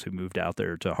by folks who moved out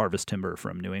there to harvest timber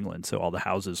from New England, so all the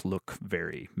houses look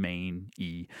very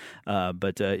Maine-y.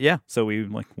 So we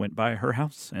went by her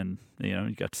house, and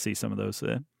you got to see some of those.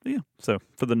 So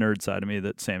for the nerd side of me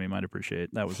that Sammy might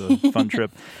appreciate, that was a fun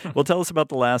trip. Well, tell us about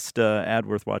the last ad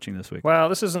worth watching this week. Well,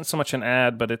 this isn't so much an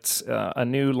ad, but it's a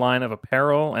new line of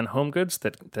apparel and home goods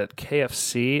that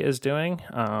KFC is doing.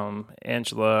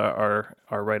 Angela,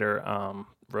 our writer,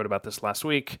 wrote about this last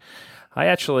week. I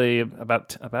actually,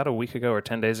 about a week ago or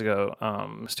 10 days ago,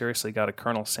 mysteriously got a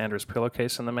Colonel Sanders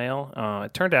pillowcase in the mail.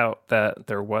 It turned out that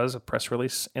there was a press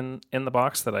release in the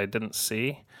box that I didn't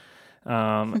see.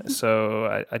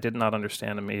 So I did not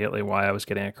understand immediately why I was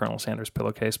getting a Colonel Sanders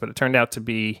pillowcase, but it turned out to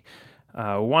be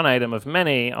one item of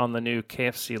many on the new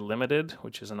KFC Limited,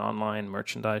 which is an online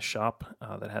merchandise shop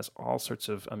that has all sorts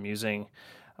of amusing,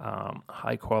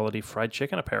 high-quality fried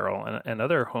chicken apparel and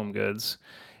other home goods.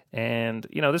 And,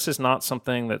 this is not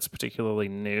something that's particularly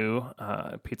new.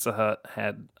 Pizza Hut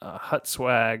had Hut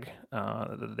Swag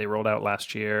that they rolled out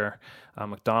last year.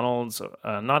 McDonald's,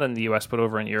 not in the U.S., but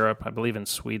over in Europe, I believe in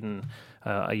Sweden,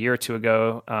 a year or two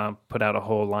ago, put out a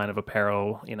whole line of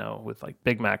apparel, with like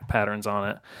Big Mac patterns on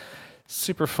it.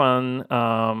 Super fun.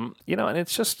 And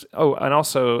it's just, and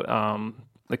also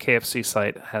the KFC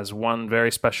site has one very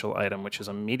special item, which is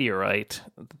a meteorite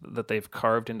that they've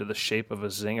carved into the shape of a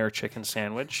Zinger chicken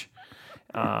sandwich.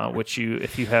 which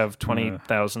if you have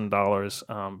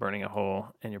 $20,000 burning a hole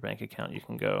in your bank account, you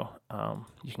can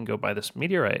go buy this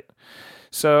meteorite.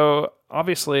 So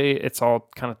obviously, it's all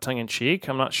kind of tongue in cheek.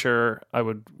 I'm not sure I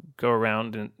would go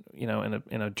around in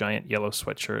a giant yellow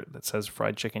sweatshirt that says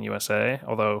 "Fried Chicken USA."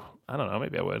 Although I don't know,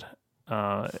 maybe I would.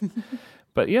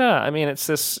 But yeah, I mean, it's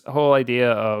this whole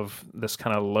idea of this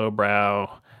kind of lowbrow,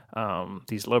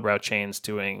 these lowbrow chains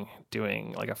doing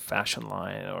like a fashion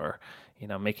line, or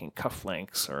making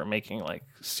cufflinks, or making like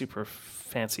super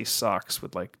fancy socks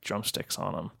with like drumsticks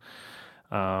on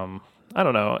them. I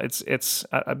don't know.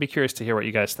 I'd be curious to hear what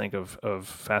you guys think of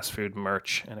fast food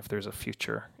merch, and if there's a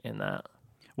future in that.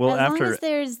 Well, as long as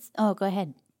there's, go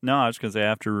ahead. No, I was going to say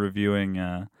after reviewing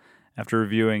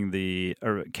the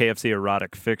KFC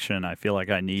erotic fiction, I feel like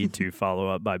I need to follow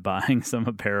up by buying some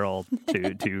apparel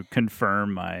to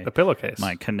confirm the pillowcase,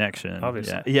 my connection.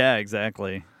 Obviously, yeah,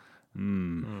 exactly.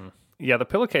 Yeah, the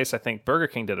pillowcase. I think Burger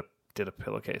King did a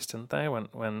pillowcase, didn't they? When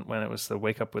it was the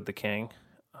Wake Up with the King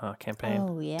campaign.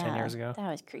 Oh yeah, 10 years ago. That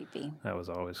was creepy. That was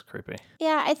always creepy.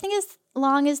 Yeah, I think as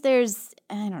long as there's,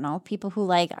 I don't know, people who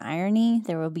like irony,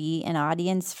 there will be an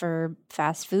audience for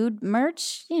fast food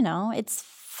merch. It's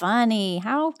funny.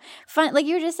 How fun, like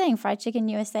you were just saying, Fried Chicken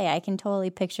USA. I can totally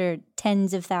picture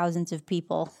tens of thousands of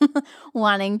people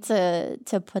wanting to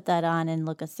put that on and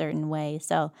look a certain way.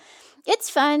 So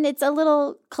it's fun. It's a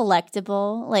little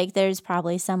collectible. Like there's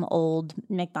probably some old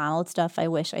McDonald's stuff I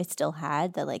wish I still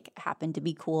had that like happened to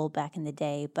be cool back in the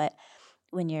day. But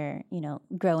when you're,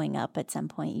 growing up, at some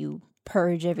point you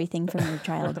purge everything from your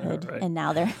childhood, right. And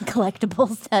now they're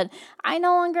collectibles that I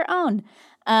no longer own.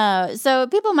 So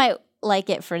people might like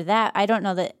it for that. I don't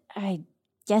know that. I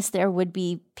guess there would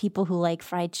be people who like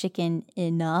fried chicken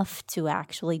enough to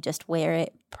actually just wear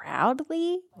it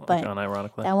proudly, but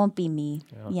unironically. That won't be me.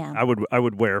 Yeah. I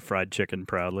would wear fried chicken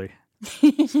proudly.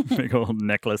 Big old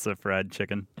necklace of fried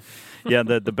chicken. Yeah,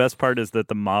 the best part is that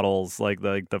the models, like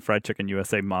the Fried Chicken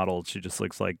USA model, she just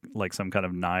looks like some kind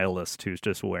of nihilist who's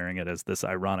just wearing it as this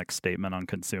ironic statement on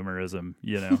consumerism,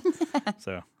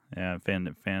 So yeah,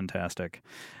 fantastic.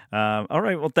 All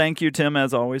right, well, thank you, Tim,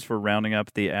 as always, for rounding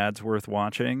up the ads worth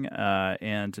watching.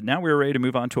 And now we're ready to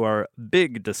move on to our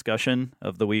big discussion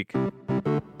of the week.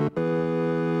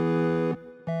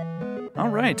 All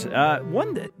right.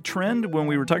 One trend when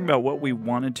we were talking about what we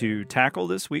wanted to tackle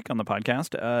this week on the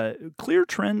podcast, clear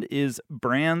trend is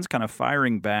brands kind of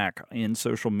firing back in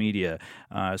social media.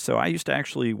 So I used to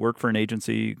actually work for an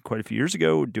agency quite a few years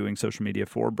ago doing social media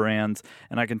for brands,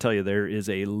 and I can tell you there is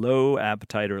a low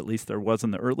appetite, or at least there was in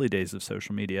the early days of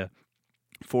social media,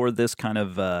 for this kind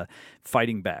of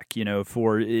fighting back,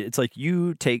 it's like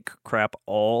you take crap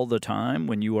all the time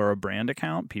when you are a brand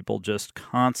account. People just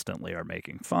constantly are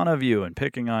making fun of you and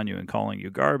picking on you and calling you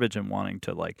garbage and wanting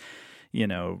to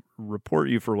report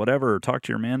you for whatever or talk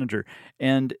to your manager.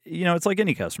 And, it's like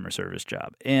any customer service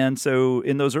job. And so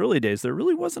in those early days, there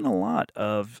really wasn't a lot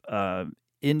of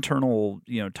internal,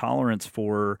 tolerance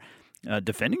for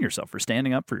defending yourself, for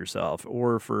standing up for yourself,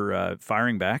 or for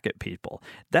firing back at people.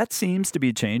 That seems to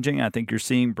be changing. I think you're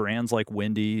seeing brands like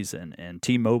Wendy's and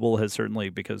T-Mobile has certainly,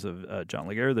 because of John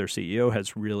Laguerre, their CEO,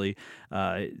 has really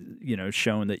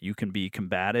shown that you can be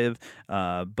combative.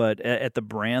 But at the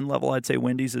brand level, I'd say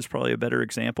Wendy's is probably a better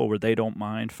example, where they don't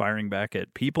mind firing back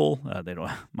at people. They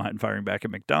don't mind firing back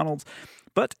at McDonald's.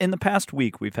 But in the past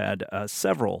week, we've had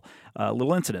several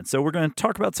little incidents. So we're going to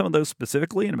talk about some of those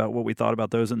specifically and about what we thought about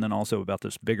those, and then also about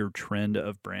this bigger trend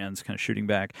of brands kind of shooting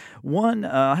back. One,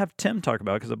 I'll have Tim talk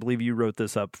about, because I believe you wrote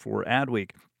this up for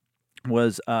Adweek,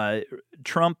 was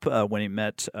Trump, when he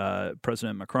met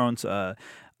President Macron's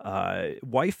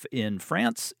wife in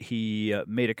France. He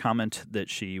made a comment that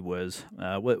she was,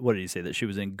 what did he say, that she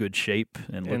was in good shape?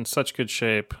 In such good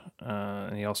shape.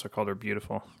 And he also called her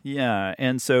beautiful. Yeah.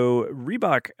 And so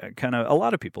Reebok a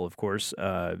lot of people, of course,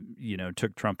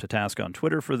 took Trump to task on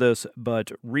Twitter for this,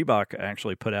 but Reebok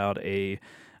actually put out a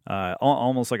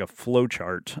almost like a flow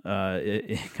chart,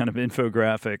 kind of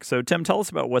infographic. So, Tim, tell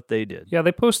us about what they did. Yeah,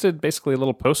 they posted basically a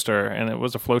little poster, and it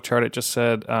was a flow chart. It just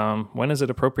said, when is it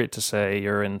appropriate to say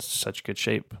you're in such good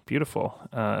shape? Beautiful.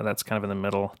 That's kind of in the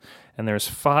middle. And there's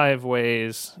 5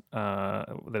 ways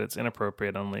that it's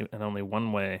inappropriate, and only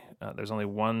one way. There's only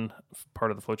one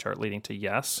part of the flow chart leading to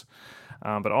yes.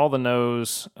 But all the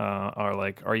no's are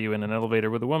like, are you in an elevator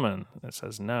with a woman? And it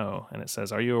says no. And it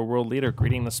says, are you a world leader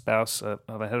greeting the spouse of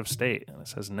a head of state? And it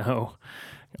says no.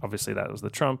 Obviously, that was the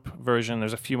Trump version.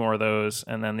 There's a few more of those.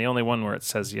 And then the only one where it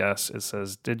says yes, it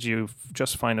says, did you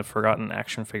just find a forgotten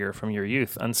action figure from your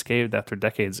youth, unscathed after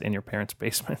decades in your parents'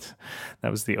 basement?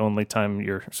 That was the only time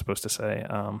you're supposed to say,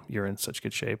 you're in such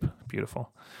good shape.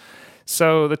 Beautiful.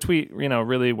 So the tweet,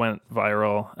 really went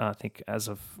viral. I think as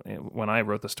of when I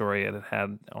wrote the story, it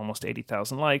had almost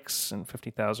 80,000 likes and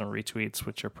 50,000 retweets,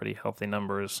 which are pretty healthy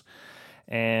numbers.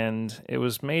 And it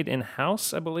was made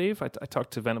in-house, I believe. I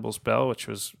talked to Venables Bell, which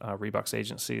was Reebok's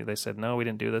agency. They said, no, we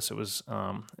didn't do this. It was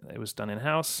done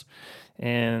in-house.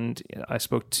 And I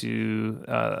spoke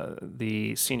to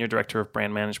the senior director of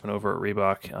brand management over at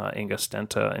Reebok, Inga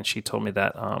Stenta, and she told me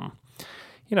that,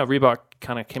 Reebok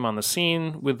kind of came on the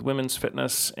scene with women's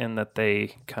fitness and that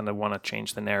they kind of want to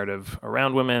change the narrative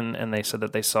around women. And they said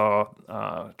that they saw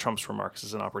Trump's remarks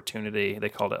as an opportunity. They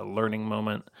called it a learning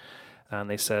moment. And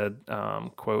they said,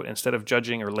 quote, instead of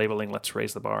judging or labeling, let's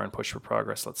raise the bar and push for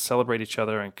progress. Let's celebrate each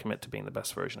other and commit to being the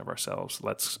best version of ourselves.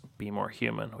 Let's be more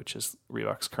human, which is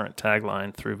Reebok's current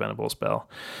tagline through Venables Bell.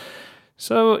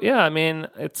 So, yeah, I mean,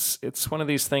 it's one of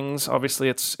these things. Obviously,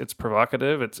 it's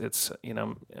provocative. It's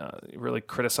really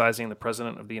criticizing the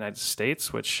president of the United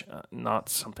States, which not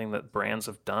something that brands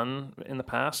have done in the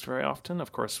past very often.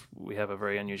 Of course, we have a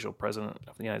very unusual president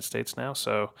of the United States now,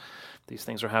 so these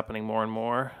things are happening more and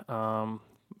more.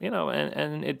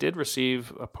 And it did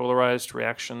receive a polarized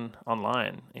reaction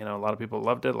online. A lot of people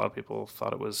loved it. A lot of people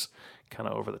thought it was kind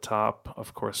of over the top.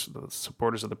 Of course, the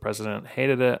supporters of the president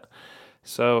hated it.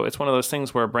 So it's one of those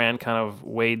things where a brand kind of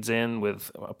wades in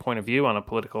with a point of view on a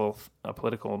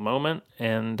political moment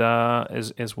and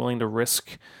is willing to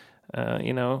risk,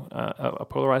 a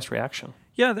polarized reaction.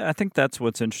 Yeah, I think that's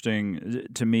what's interesting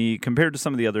to me compared to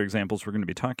some of the other examples we're going to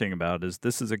be talking about. Is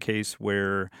this is a case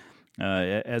where,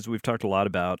 as we've talked a lot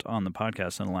about on the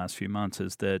podcast in the last few months,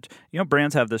 is that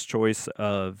brands have this choice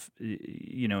of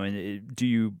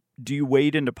do you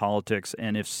wade into politics?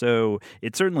 And if so,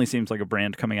 it certainly seems like a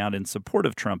brand coming out in support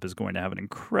of Trump is going to have an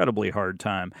incredibly hard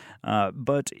time.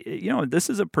 But this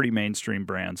is a pretty mainstream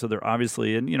brand. So they're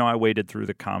obviously, and I waded through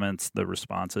the comments, the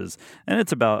responses, and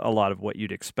it's about a lot of what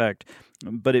you'd expect.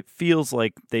 But it feels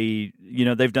like they've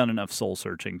done enough soul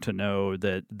searching to know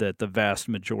that the vast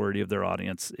majority of their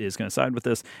audience is going to side with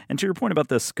this. And to your point about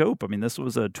the scope, I mean, this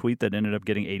was a tweet that ended up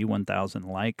getting 81,000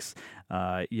 likes.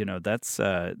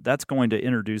 That's going to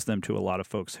introduce them to a lot of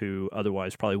folks who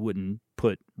otherwise probably wouldn't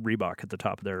put Reebok at the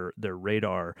top of their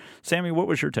radar. Sammy, what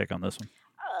was your take on this one?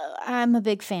 I'm a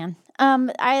big fan.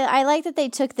 I like that they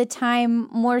took the time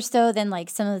more so than like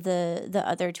some of the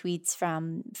other tweets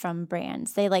from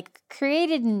brands. They like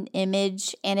created an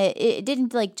image, and it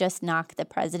didn't like just knock the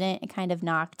president. It kind of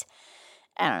knocked,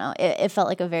 I don't know, it felt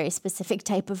like a very specific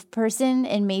type of person,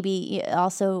 and maybe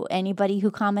also anybody who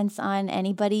comments on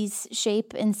anybody's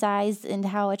shape and size and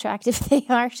how attractive they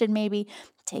are should maybe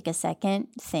take a second,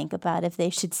 think about if they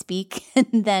should speak,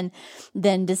 and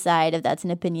then decide if that's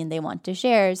an opinion they want to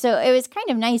share. So it was kind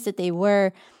of nice that they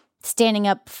were standing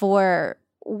up for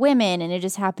women, and it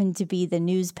just happened to be the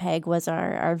news peg was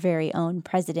our very own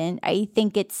president. I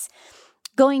think it's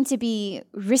going to be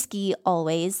risky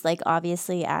always, like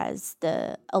obviously as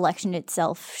the election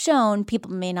itself shown,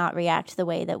 people may not react the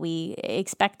way that we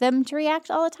expect them to react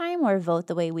all the time or vote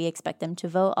the way we expect them to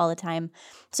vote all the time.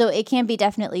 So it can be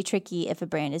definitely tricky if a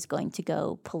brand is going to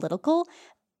go political,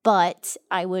 but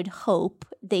I would hope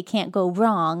they can't go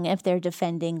wrong if they're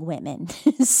defending women.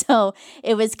 So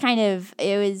it was, I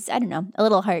don't know, a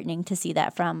little heartening to see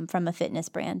that from a fitness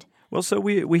brand. Well, so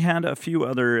we had a few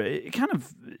other kind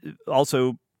of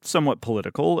also somewhat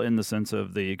political in the sense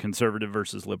of the conservative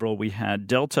versus liberal. We had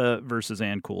Delta versus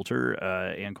Ann Coulter.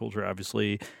 Ann Coulter,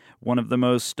 obviously one of the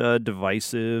most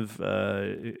divisive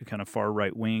kind of far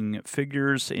right-wing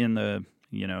figures in the,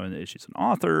 she's an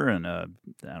author and I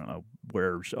don't know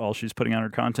where all she's putting on her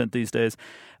content these days.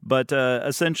 But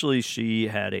essentially she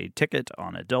had a ticket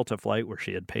on a Delta flight where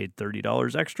she had paid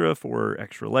 $30 extra for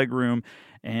extra legroom.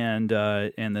 And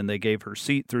then they gave her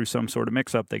seat through some sort of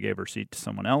mix-up. They gave her seat to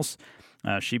someone else.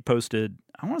 She posted,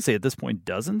 I want to say at this point,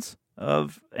 dozens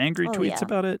of angry tweets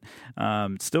about it.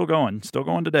 Still going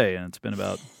today. And it's been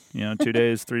about, 2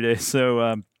 days, 3 days.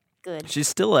 So good. She's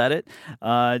still at it.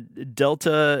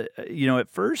 Delta, at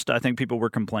first I think people were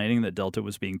complaining that Delta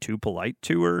was being too polite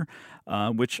to her,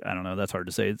 which I don't know. That's hard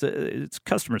to say. It's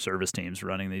customer service teams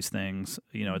running these things.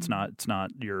 It's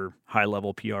not your high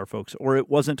level PR folks, or it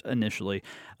wasn't initially.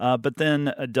 But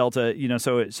then Delta,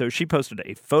 so she posted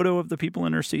a photo of the people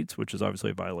in her seats, which is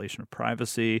obviously a violation of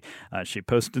privacy. She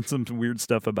posted some weird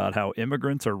stuff about how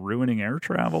immigrants are ruining air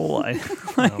travel.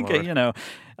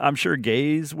 I'm sure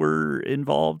gays were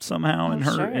involved somehow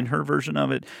in her version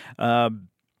of it.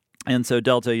 And so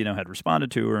Delta, had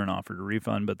responded to her and offered a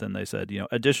refund, but then they said,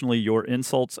 additionally, your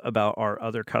insults about our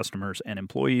other customers and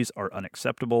employees are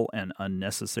unacceptable and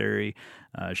unnecessary.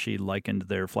 She likened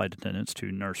their flight attendants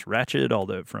to Nurse Ratched,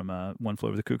 although from One Flew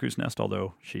Over the Cuckoo's Nest,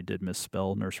 although she did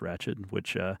misspell Nurse Ratched,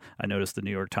 which I noticed the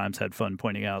New York Times had fun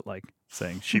pointing out,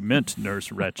 saying she meant Nurse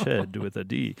Ratched with a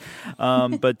D.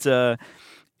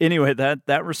 Anyway,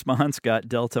 that response got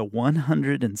Delta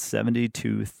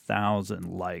 172,000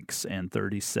 likes and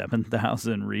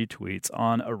 37,000 retweets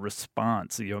on a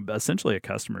response, essentially a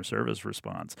customer service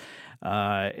response.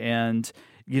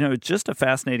 Just a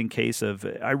fascinating case of,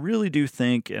 I really do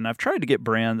think, and I've tried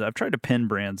to pin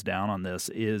brands down on this,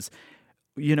 is,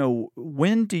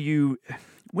 when do you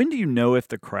know if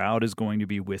the crowd is going to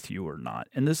be with you or not?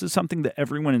 And this is something that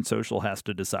everyone in social has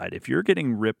to decide. If you're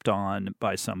getting ripped on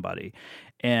by somebody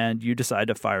and you decide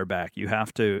to fire back, you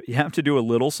have to do a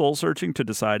little soul searching to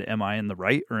decide, am I in the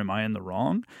right or am I in the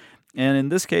wrong? And in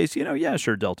this case,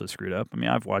 sure, Delta screwed up. I mean,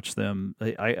 I've watched them.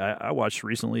 I watched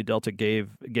recently Delta gave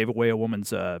away a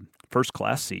woman's first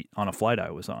class seat on a flight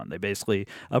I was on. They basically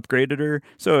upgraded her.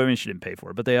 So, she didn't pay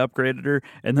for it, but they upgraded her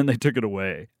and then they took it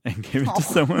away and gave it to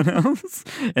someone else.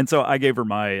 And so I gave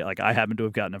her I happened to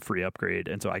have gotten a free upgrade.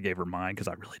 And so I gave her mine because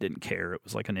I really didn't care. It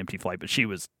was like an empty flight, but she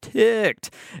was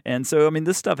ticked. And so,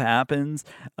 this stuff happens.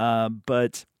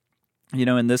 But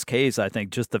in this case, I think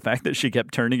just the fact that she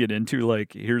kept turning it into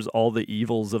here's all the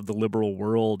evils of the liberal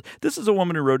world. This is a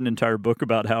woman who wrote an entire book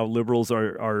about how liberals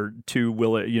are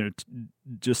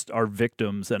just are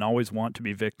victims and always want to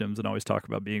be victims and always talk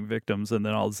about being victims. And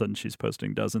then all of a sudden she's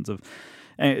posting dozens of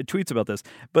tweets about this.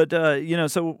 But,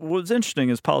 so what's interesting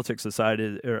is politics aside,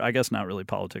 or I guess not really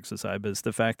politics aside, but it's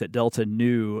the fact that Delta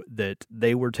knew that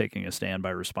they were taking a stand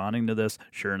by responding to this.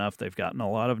 Sure enough, they've gotten a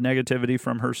lot of negativity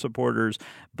from her supporters.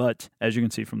 But as you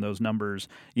can see from those numbers,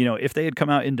 if they had come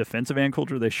out in defense of Ann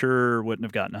Coulter, they sure wouldn't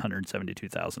have gotten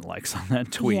 172,000 likes on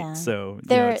that tweet. Yeah. So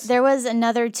there was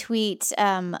another tweet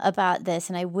about this,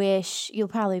 and I wish you'll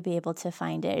probably be able to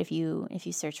find it if you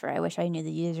search for it. I wish I knew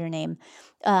the username.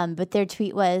 But their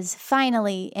tweet was,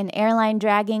 finally, an airline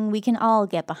dragging we can all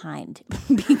get behind.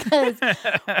 Because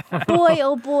boy,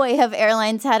 oh boy, have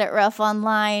airlines had it rough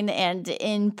online and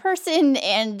in person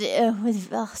and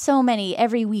with so many.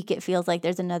 Every week it feels like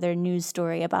there's another news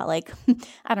story about I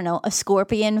don't know, a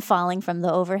scorpion falling from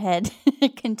the overhead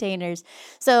containers.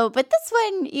 So, but this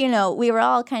one, we were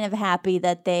all kind of happy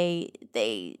that they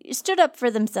stood up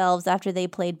for themselves after they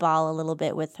played ball a little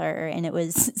bit with her. And it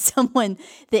was someone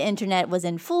the internet was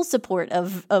in full support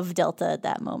of Delta at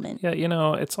that moment. Yeah,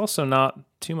 it's also not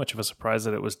too much of a surprise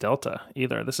that it was Delta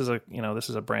either. This is a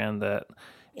brand that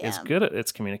is good at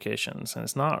its communications, and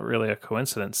it's not really a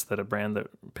coincidence that a brand that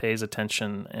pays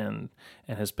attention and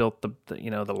has built the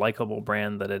likable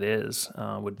brand that it is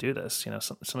would do this.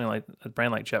 Something like a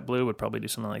brand like JetBlue would probably do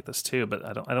something like this too, but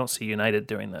I don't see United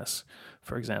doing this,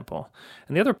 for example.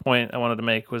 And the other point I wanted to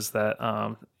make was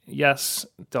that yes,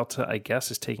 Delta, I guess,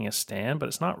 is taking a stand, but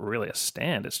it's not really a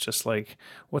stand. It's just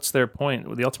what's their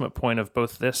point? The ultimate point of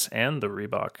both this and the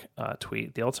Reebok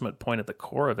tweet, the ultimate point at the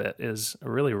core of it is a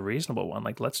really reasonable one.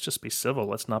 Let's just be civil.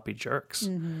 Let's not be jerks,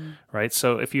 right?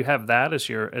 So if you have that as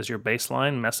your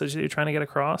baseline message that you're trying to get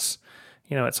across,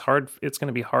 it's hard. It's going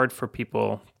to be hard for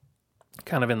people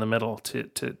kind of in the middle to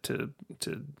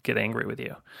get angry with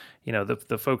you.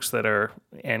 The folks that are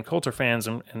Ann Coulter fans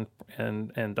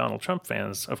and Donald Trump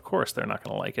fans, of course they're not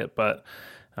going to like it, but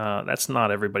that's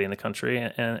not everybody in the country.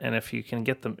 And if you can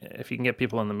get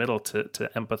people in the middle to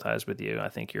empathize with you, I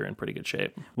think you're in pretty good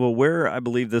shape. Well, where I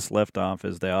believe this left off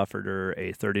is they offered her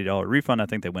a $30 refund. I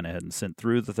think they went ahead and sent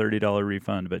through the $30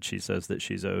 refund, but she says that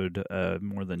she's owed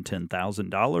more than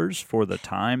 $10,000 for the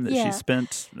time that she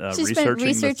spent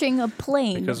researching a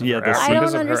plane. Because of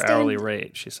her hourly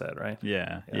rate, she said, right?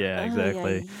 Yeah,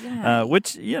 exactly.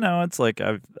 Which,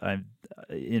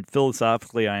 it's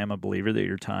philosophically, I am a believer that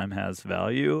your time has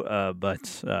value,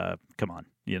 but come on,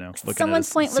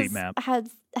 someone's point was,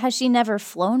 has she never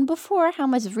flown before? How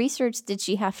much research did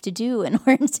she have to do in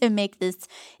order to make this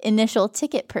initial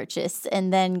ticket purchase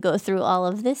and then go through all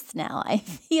of this now?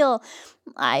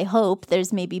 I hope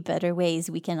there's maybe better ways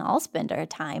we can all spend our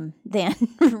time than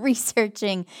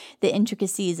researching the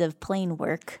intricacies of plane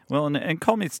work. Well, and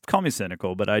call me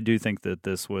cynical, but I do think that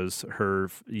this was her,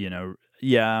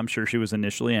 yeah, I'm sure she was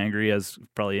initially angry, as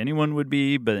probably anyone would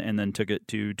be, and then took it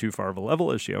to too far of a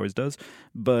level, as she always does.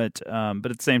 But at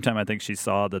the same time, I think she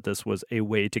saw that this was a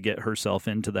way to get herself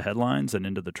into the headlines and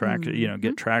into the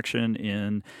get traction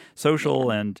in social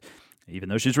and. even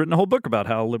though she's written a whole book about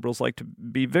how liberals like to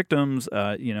be victims,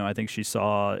 I think she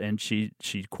saw, and she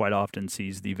quite often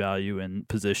sees the value in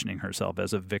positioning herself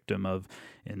as a victim of,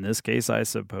 in this case, I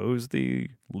suppose, the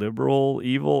liberal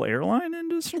evil airline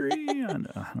industry. I don't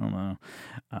know.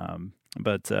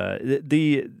 But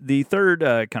the third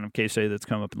kind of case study that's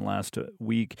come up in the last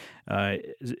week,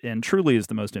 and truly is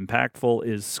the most impactful,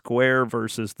 is Square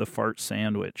versus the fart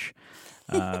sandwich.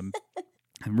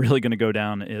 I'm really going to go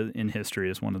down in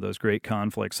history as one of those great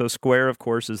conflicts. So Square, of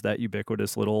course, is that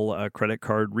ubiquitous little credit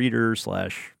card reader / I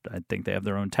think they have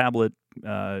their own tablet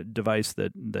device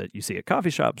that you see at coffee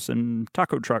shops and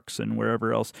taco trucks and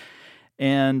wherever else.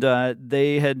 And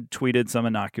they had tweeted some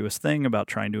innocuous thing about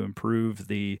trying to improve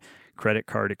the credit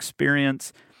card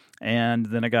experience. And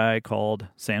then a guy called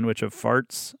Sandwich of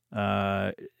Farts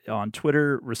on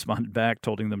Twitter responded back,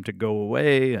 told them to go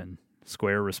away. And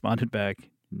Square responded back,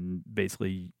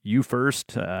 basically, you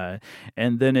first.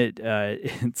 And then it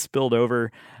spilled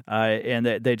over, and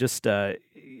they just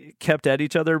kept at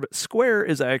each other. But Square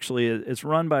is actually, it's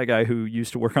run by a guy who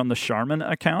used to work on the Charmin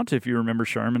account. If you remember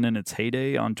Charmin in its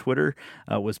heyday on Twitter,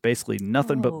 was basically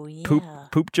nothing but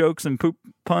poop jokes and poop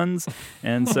puns.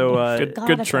 And so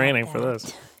good training for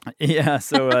this. Yeah,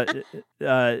 so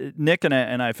Nick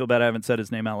and I feel bad I haven't said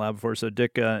his name out loud before. So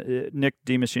Nick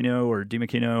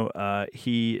DiMacchino,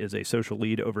 he is a social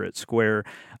lead over at Square.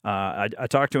 I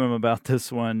talked to him about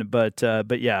this one, but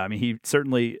yeah, I mean, he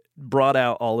certainly brought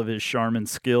out all of his Charmin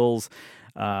skills.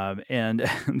 And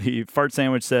the fart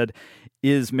sandwich said,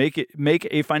 is make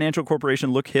a financial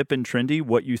corporation look hip and trendy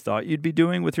what you thought you'd be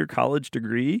doing with your college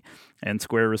degree? And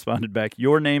Square responded back,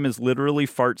 your name is literally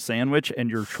Fart Sandwich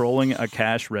and you're trolling a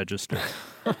cash register.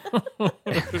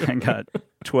 And got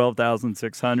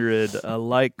 12,600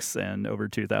 likes and over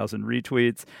 2,000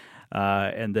 retweets.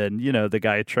 And then, the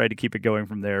guy tried to keep it going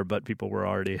from there, but people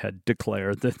had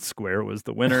declared that Square was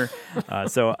the winner.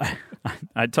 So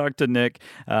I talked to Nick,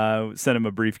 sent him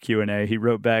a brief Q&A. He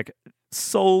wrote back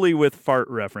solely with fart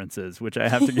references, which I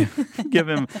have to give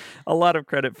him a lot of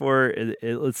credit for.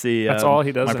 Let's see. That's all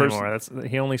he does anymore.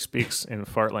 He only speaks in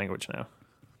fart language now.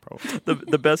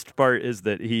 The best part is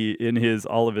that he, in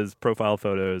all of his profile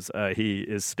photos,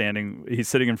 he's sitting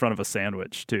in front of a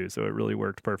sandwich too. So it really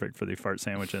worked perfect for the fart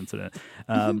sandwich incident.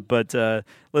 But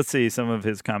let's see some of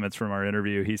his comments from our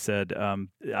interview. He said,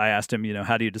 I asked him,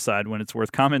 how do you decide when it's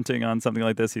worth commenting on something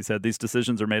like this? He said, these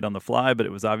decisions are made on the fly, but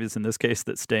it was obvious in this case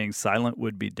that staying silent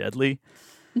would be deadly.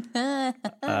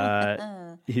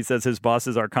 He says his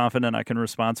bosses are confident I can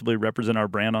responsibly represent our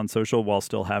brand on social while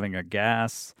still having a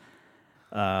gas.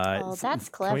 That's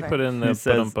clever. Can we put in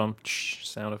the bum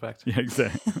sound effect? Yeah,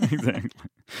 exactly.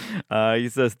 He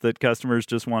says that customers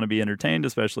just want to be entertained,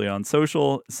 especially on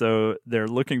social, so they're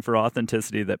looking for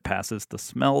authenticity that passes the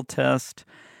smell test.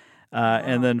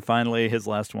 And then finally, his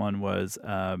last one was,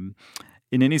 in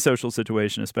any social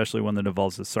situation, especially one that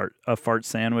involves a fart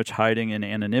sandwich hiding in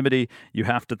anonymity, you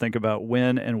have to think about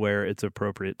when and where it's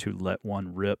appropriate to let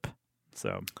one rip.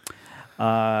 So...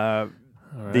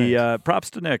 Right. The props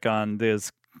to Nick on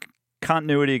his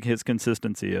continuity, his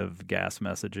consistency of gas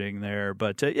messaging there.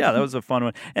 But yeah, that was a fun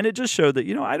one. And it just showed that,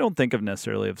 I don't think of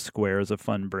necessarily of Square as a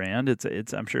fun brand.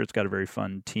 I'm sure it's got a very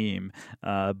fun team.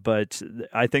 But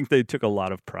I think they took a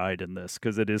lot of pride in this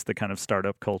because it is the kind of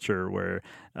startup culture where,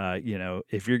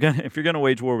 if you're gonna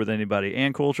wage war with anybody,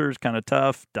 and culture is kind of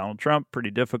tough. Donald Trump,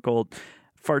 pretty difficult.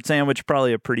 Fart sandwich,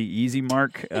 probably a pretty easy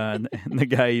mark. And the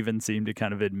guy even seemed to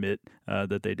kind of admit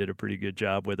that they did a pretty good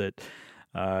job with it.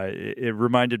 It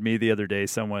reminded me the other day,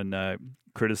 someone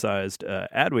criticized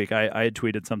Adweek. I had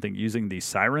tweeted something using the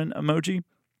siren emoji.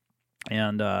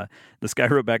 And this guy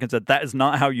wrote back and said, that is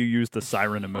not how you use the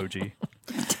siren emoji.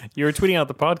 You were tweeting out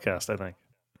the podcast, I think.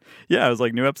 Yeah, I was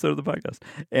like, new episode of the podcast.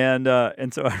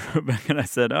 And so I wrote back and I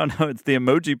said, oh, no, it's the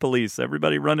emoji police.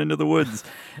 Everybody run into the woods.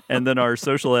 And then our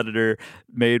social editor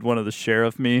made one of the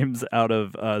sheriff memes out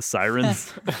of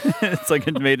sirens. It's like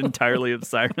it made entirely of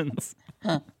sirens.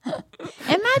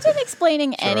 Imagine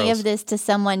explaining any of this to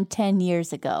someone 10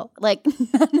 years ago. Like,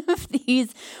 none of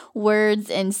these words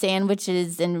and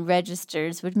sandwiches and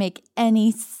registers would make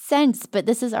any sense. But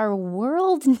this is our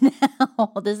world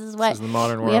now. This is what the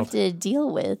modern we have to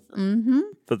deal with. Mm-hmm.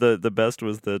 But the best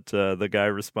was that the guy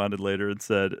responded later and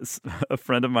said, a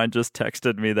friend of mine just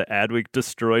texted me that Adweek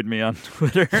destroyed me on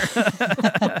Twitter.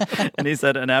 And he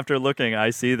said, and after looking, I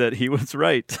see that he was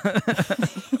right.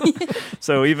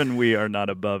 So even we are not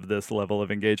above this level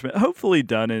of engagement, hopefully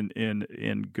done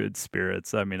in good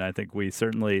spirits. I mean, I think we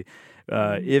certainly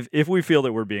if we feel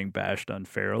that we're being bashed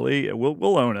unfairly,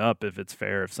 we'll own up if it's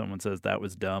fair. If someone says that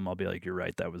was dumb, I'll be like, you're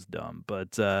right, that was dumb.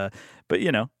 But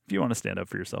you know, if you want to stand up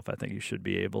for yourself, I think you should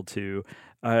be able to.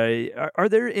 Are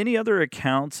there any other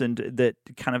accounts that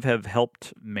kind of have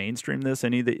helped mainstream this?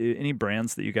 Any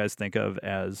brands that you guys think of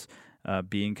as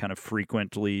being kind of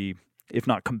frequently, if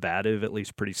not combative, at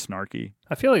least pretty snarky?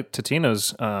 I feel like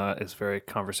Totino's is very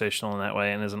conversational in that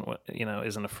way, and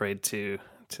isn't afraid to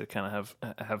kind of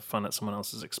have fun at someone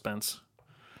else's expense.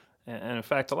 And in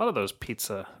fact, a lot of those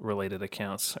pizza-related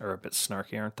accounts are a bit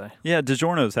snarky, aren't they? Yeah,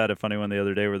 DiGiorno's had a funny one the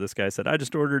other day where this guy said, "I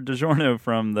just ordered DiGiorno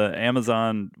from the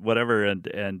Amazon whatever,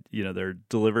 and you know their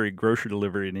grocery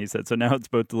delivery," and he said, "So now it's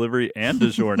both delivery and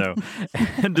DiGiorno."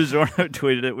 And DiGiorno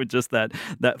tweeted it with just that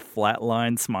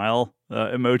flatline smile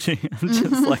emoji,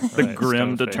 just like the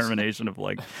grim determination of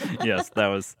like, yes, that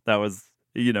was.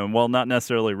 You know, while not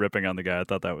necessarily ripping on the guy, I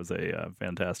thought that was a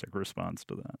fantastic response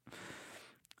to that.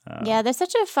 Yeah, there's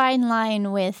such a fine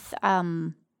line with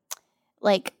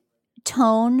like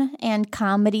tone and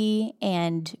comedy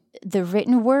and the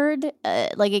written word.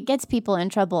 Like it gets people in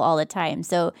trouble all the time.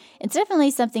 So it's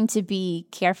definitely something to be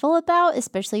careful about,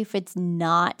 especially if it's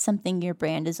not something your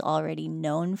brand is already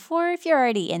known for. If you're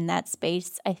already in that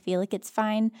space, I feel like it's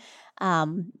fine.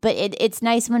 But it's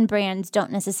nice when brands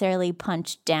don't necessarily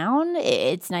punch down.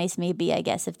 It's nice maybe, I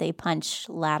guess, if they punch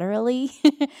laterally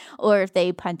or if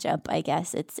they punch up, I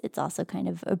guess it's also kind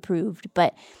of approved.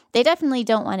 But they definitely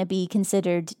don't want to be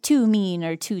considered too mean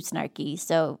or too snarky.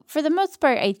 So for the most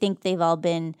part, I think they've all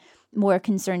been more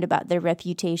concerned about their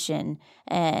reputation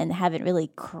and haven't really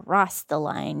crossed the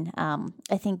line.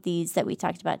 I think these that we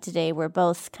talked about today were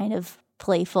both kind of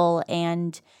playful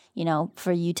and, you know,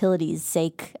 for utility's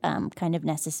sake, kind of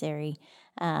necessary.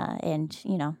 And,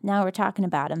 you know, now we're talking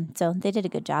about them. So they did a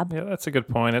good job. Yeah, that's a good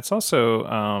point. It's also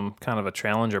kind of a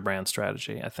challenger brand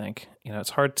strategy, I think. You know,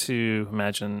 it's hard to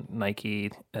imagine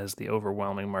Nike as the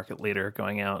overwhelming market leader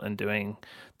going out and doing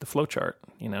the flowchart,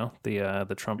 you know,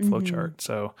 the Trump flowchart.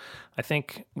 So I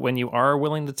think when you are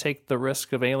willing to take the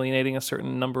risk of alienating a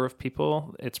certain number of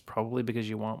people, it's probably because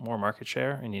you want more market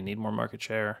share and you need more market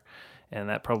share. And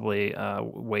that probably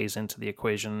weighs into the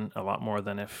equation a lot more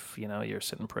than if, you know, you're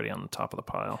sitting pretty on the top of the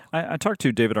pile. I talked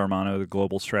to David Armano, the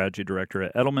global strategy director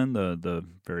at Edelman, the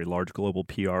very large global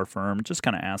PR firm. Just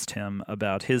kind of asked him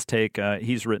about his take.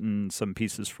 He's written some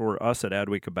pieces for us at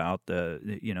Adweek about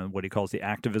what he calls the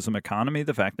activism economy,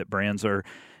 the fact that brands are,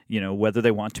 you know, whether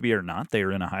they want to be or not, they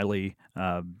are in a highly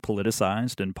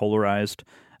politicized and polarized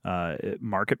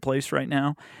marketplace right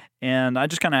now. And I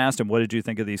just kind of asked him, what did you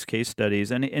think of these case studies?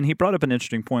 And he brought up an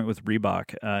interesting point with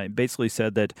Reebok. Basically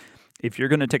said that if you're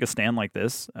going to take a stand like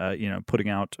this, putting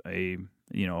out a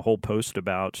whole post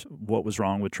about what was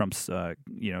wrong with Trump's,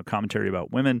 commentary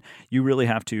about women, you really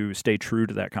have to stay true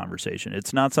to that conversation.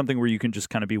 It's not something where you can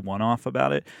just kind of be one-off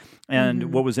about it.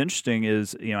 And what was interesting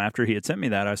is, you know, after he had sent me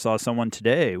that, I saw someone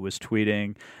today was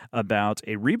tweeting about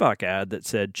a Reebok ad that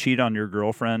said, cheat on your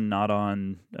girlfriend, not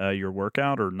on your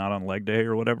workout or not on leg day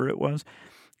or whatever it was.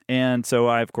 And so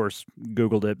I, of course,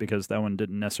 Googled it because that one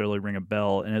didn't necessarily ring a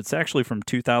bell. And it's actually from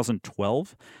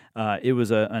 2012. It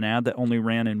was an ad that only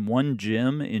ran in one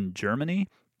gym in Germany.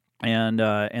 And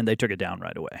they took it down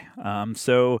right away.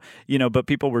 But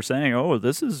people were saying, oh,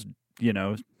 this is, you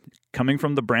know, coming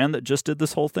from the brand that just did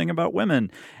this whole thing about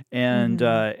women. And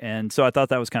so I thought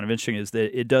that was kind of interesting, is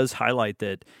that it does highlight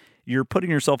that you're putting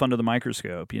yourself under the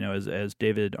microscope, you know, as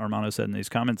David Armano said in these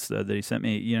comments that he sent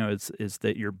me. You know, it's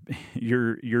that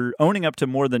you're owning up to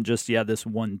more than just this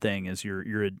one thing. Is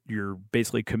you're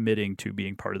basically committing to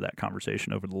being part of that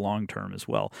conversation over the long term as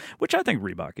well, which I think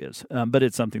Reebok is. But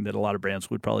it's something that a lot of brands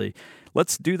would probably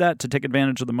let's do that to take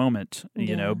advantage of the moment,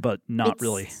 you know, but not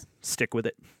really stick with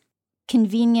it.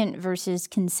 Convenient versus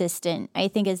consistent, I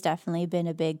think, has definitely been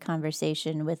a big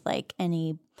conversation with like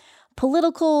any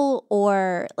political,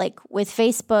 or like with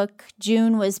Facebook,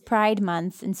 June was Pride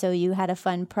Month, and so you had a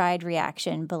fun Pride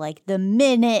reaction, but like the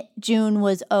minute June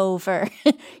was over,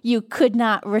 you could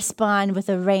not respond with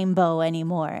a rainbow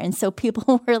anymore. And so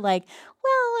people were like,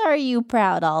 well, are you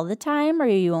proud all the time, or are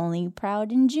you only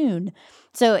proud in June?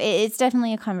 So it's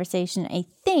definitely a conversation, I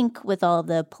think, with all of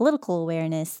the political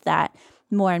awareness that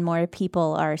more and more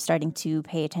people are starting to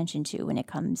pay attention to when it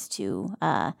comes to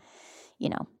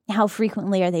how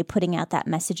frequently are they putting out that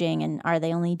messaging, and are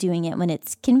they only doing it when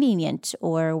it's convenient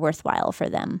or worthwhile for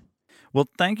them? Well,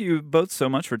 thank you both so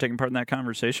much for taking part in that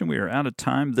conversation. We are out of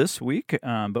time this week,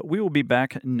 but we will be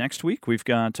back next week. We've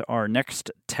got our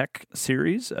next tech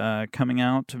series coming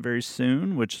out very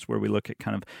soon, which is where we look at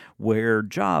kind of where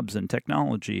jobs and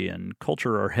technology and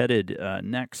culture are headed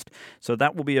next. So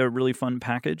that will be a really fun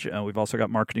package. We've also got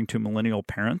Marketing to Millennial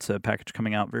Parents, a package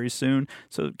coming out very soon.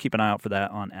 So keep an eye out for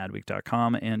that on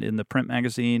adweek.com and in the print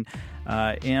magazine.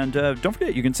 And don't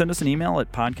forget, you can send us an email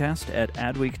at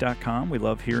podcast@adweek.com. We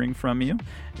love hearing from you.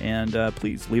 And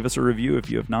please leave us a review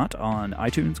if you have not on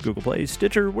iTunes, Google Play,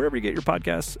 Stitcher, wherever you get your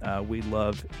podcasts. We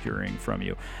love hearing from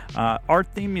you. Our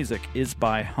theme music is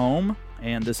by Home,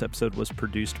 and this episode was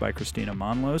produced by Christina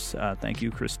Monlos. Thank you,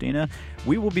 Christina.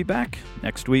 We will be back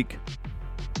next week.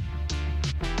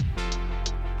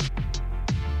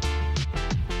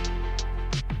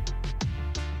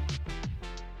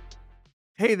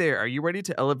 Hey there, are you ready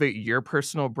to elevate your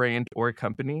personal brand or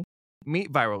company?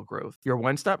 Meet Viral Growth, your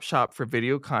one-stop shop for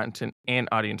video content and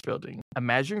audience building.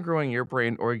 Imagine growing your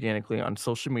brand organically on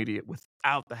social media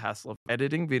without the hassle of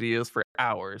editing videos for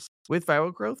hours. With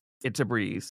Viral Growth, it's a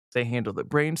breeze. They handle the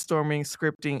brainstorming,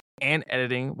 scripting, and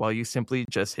editing while you simply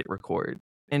just hit record.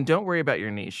 And don't worry about your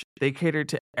niche. They cater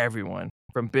to everyone,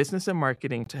 from business and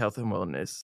marketing to health and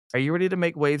wellness. Are you ready to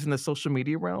make waves in the social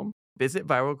media realm? Visit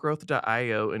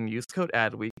viralgrowth.io and use code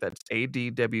ADWEEK, that's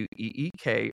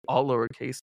ADWEEK, all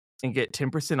lowercase, and get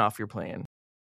 10% off your plan.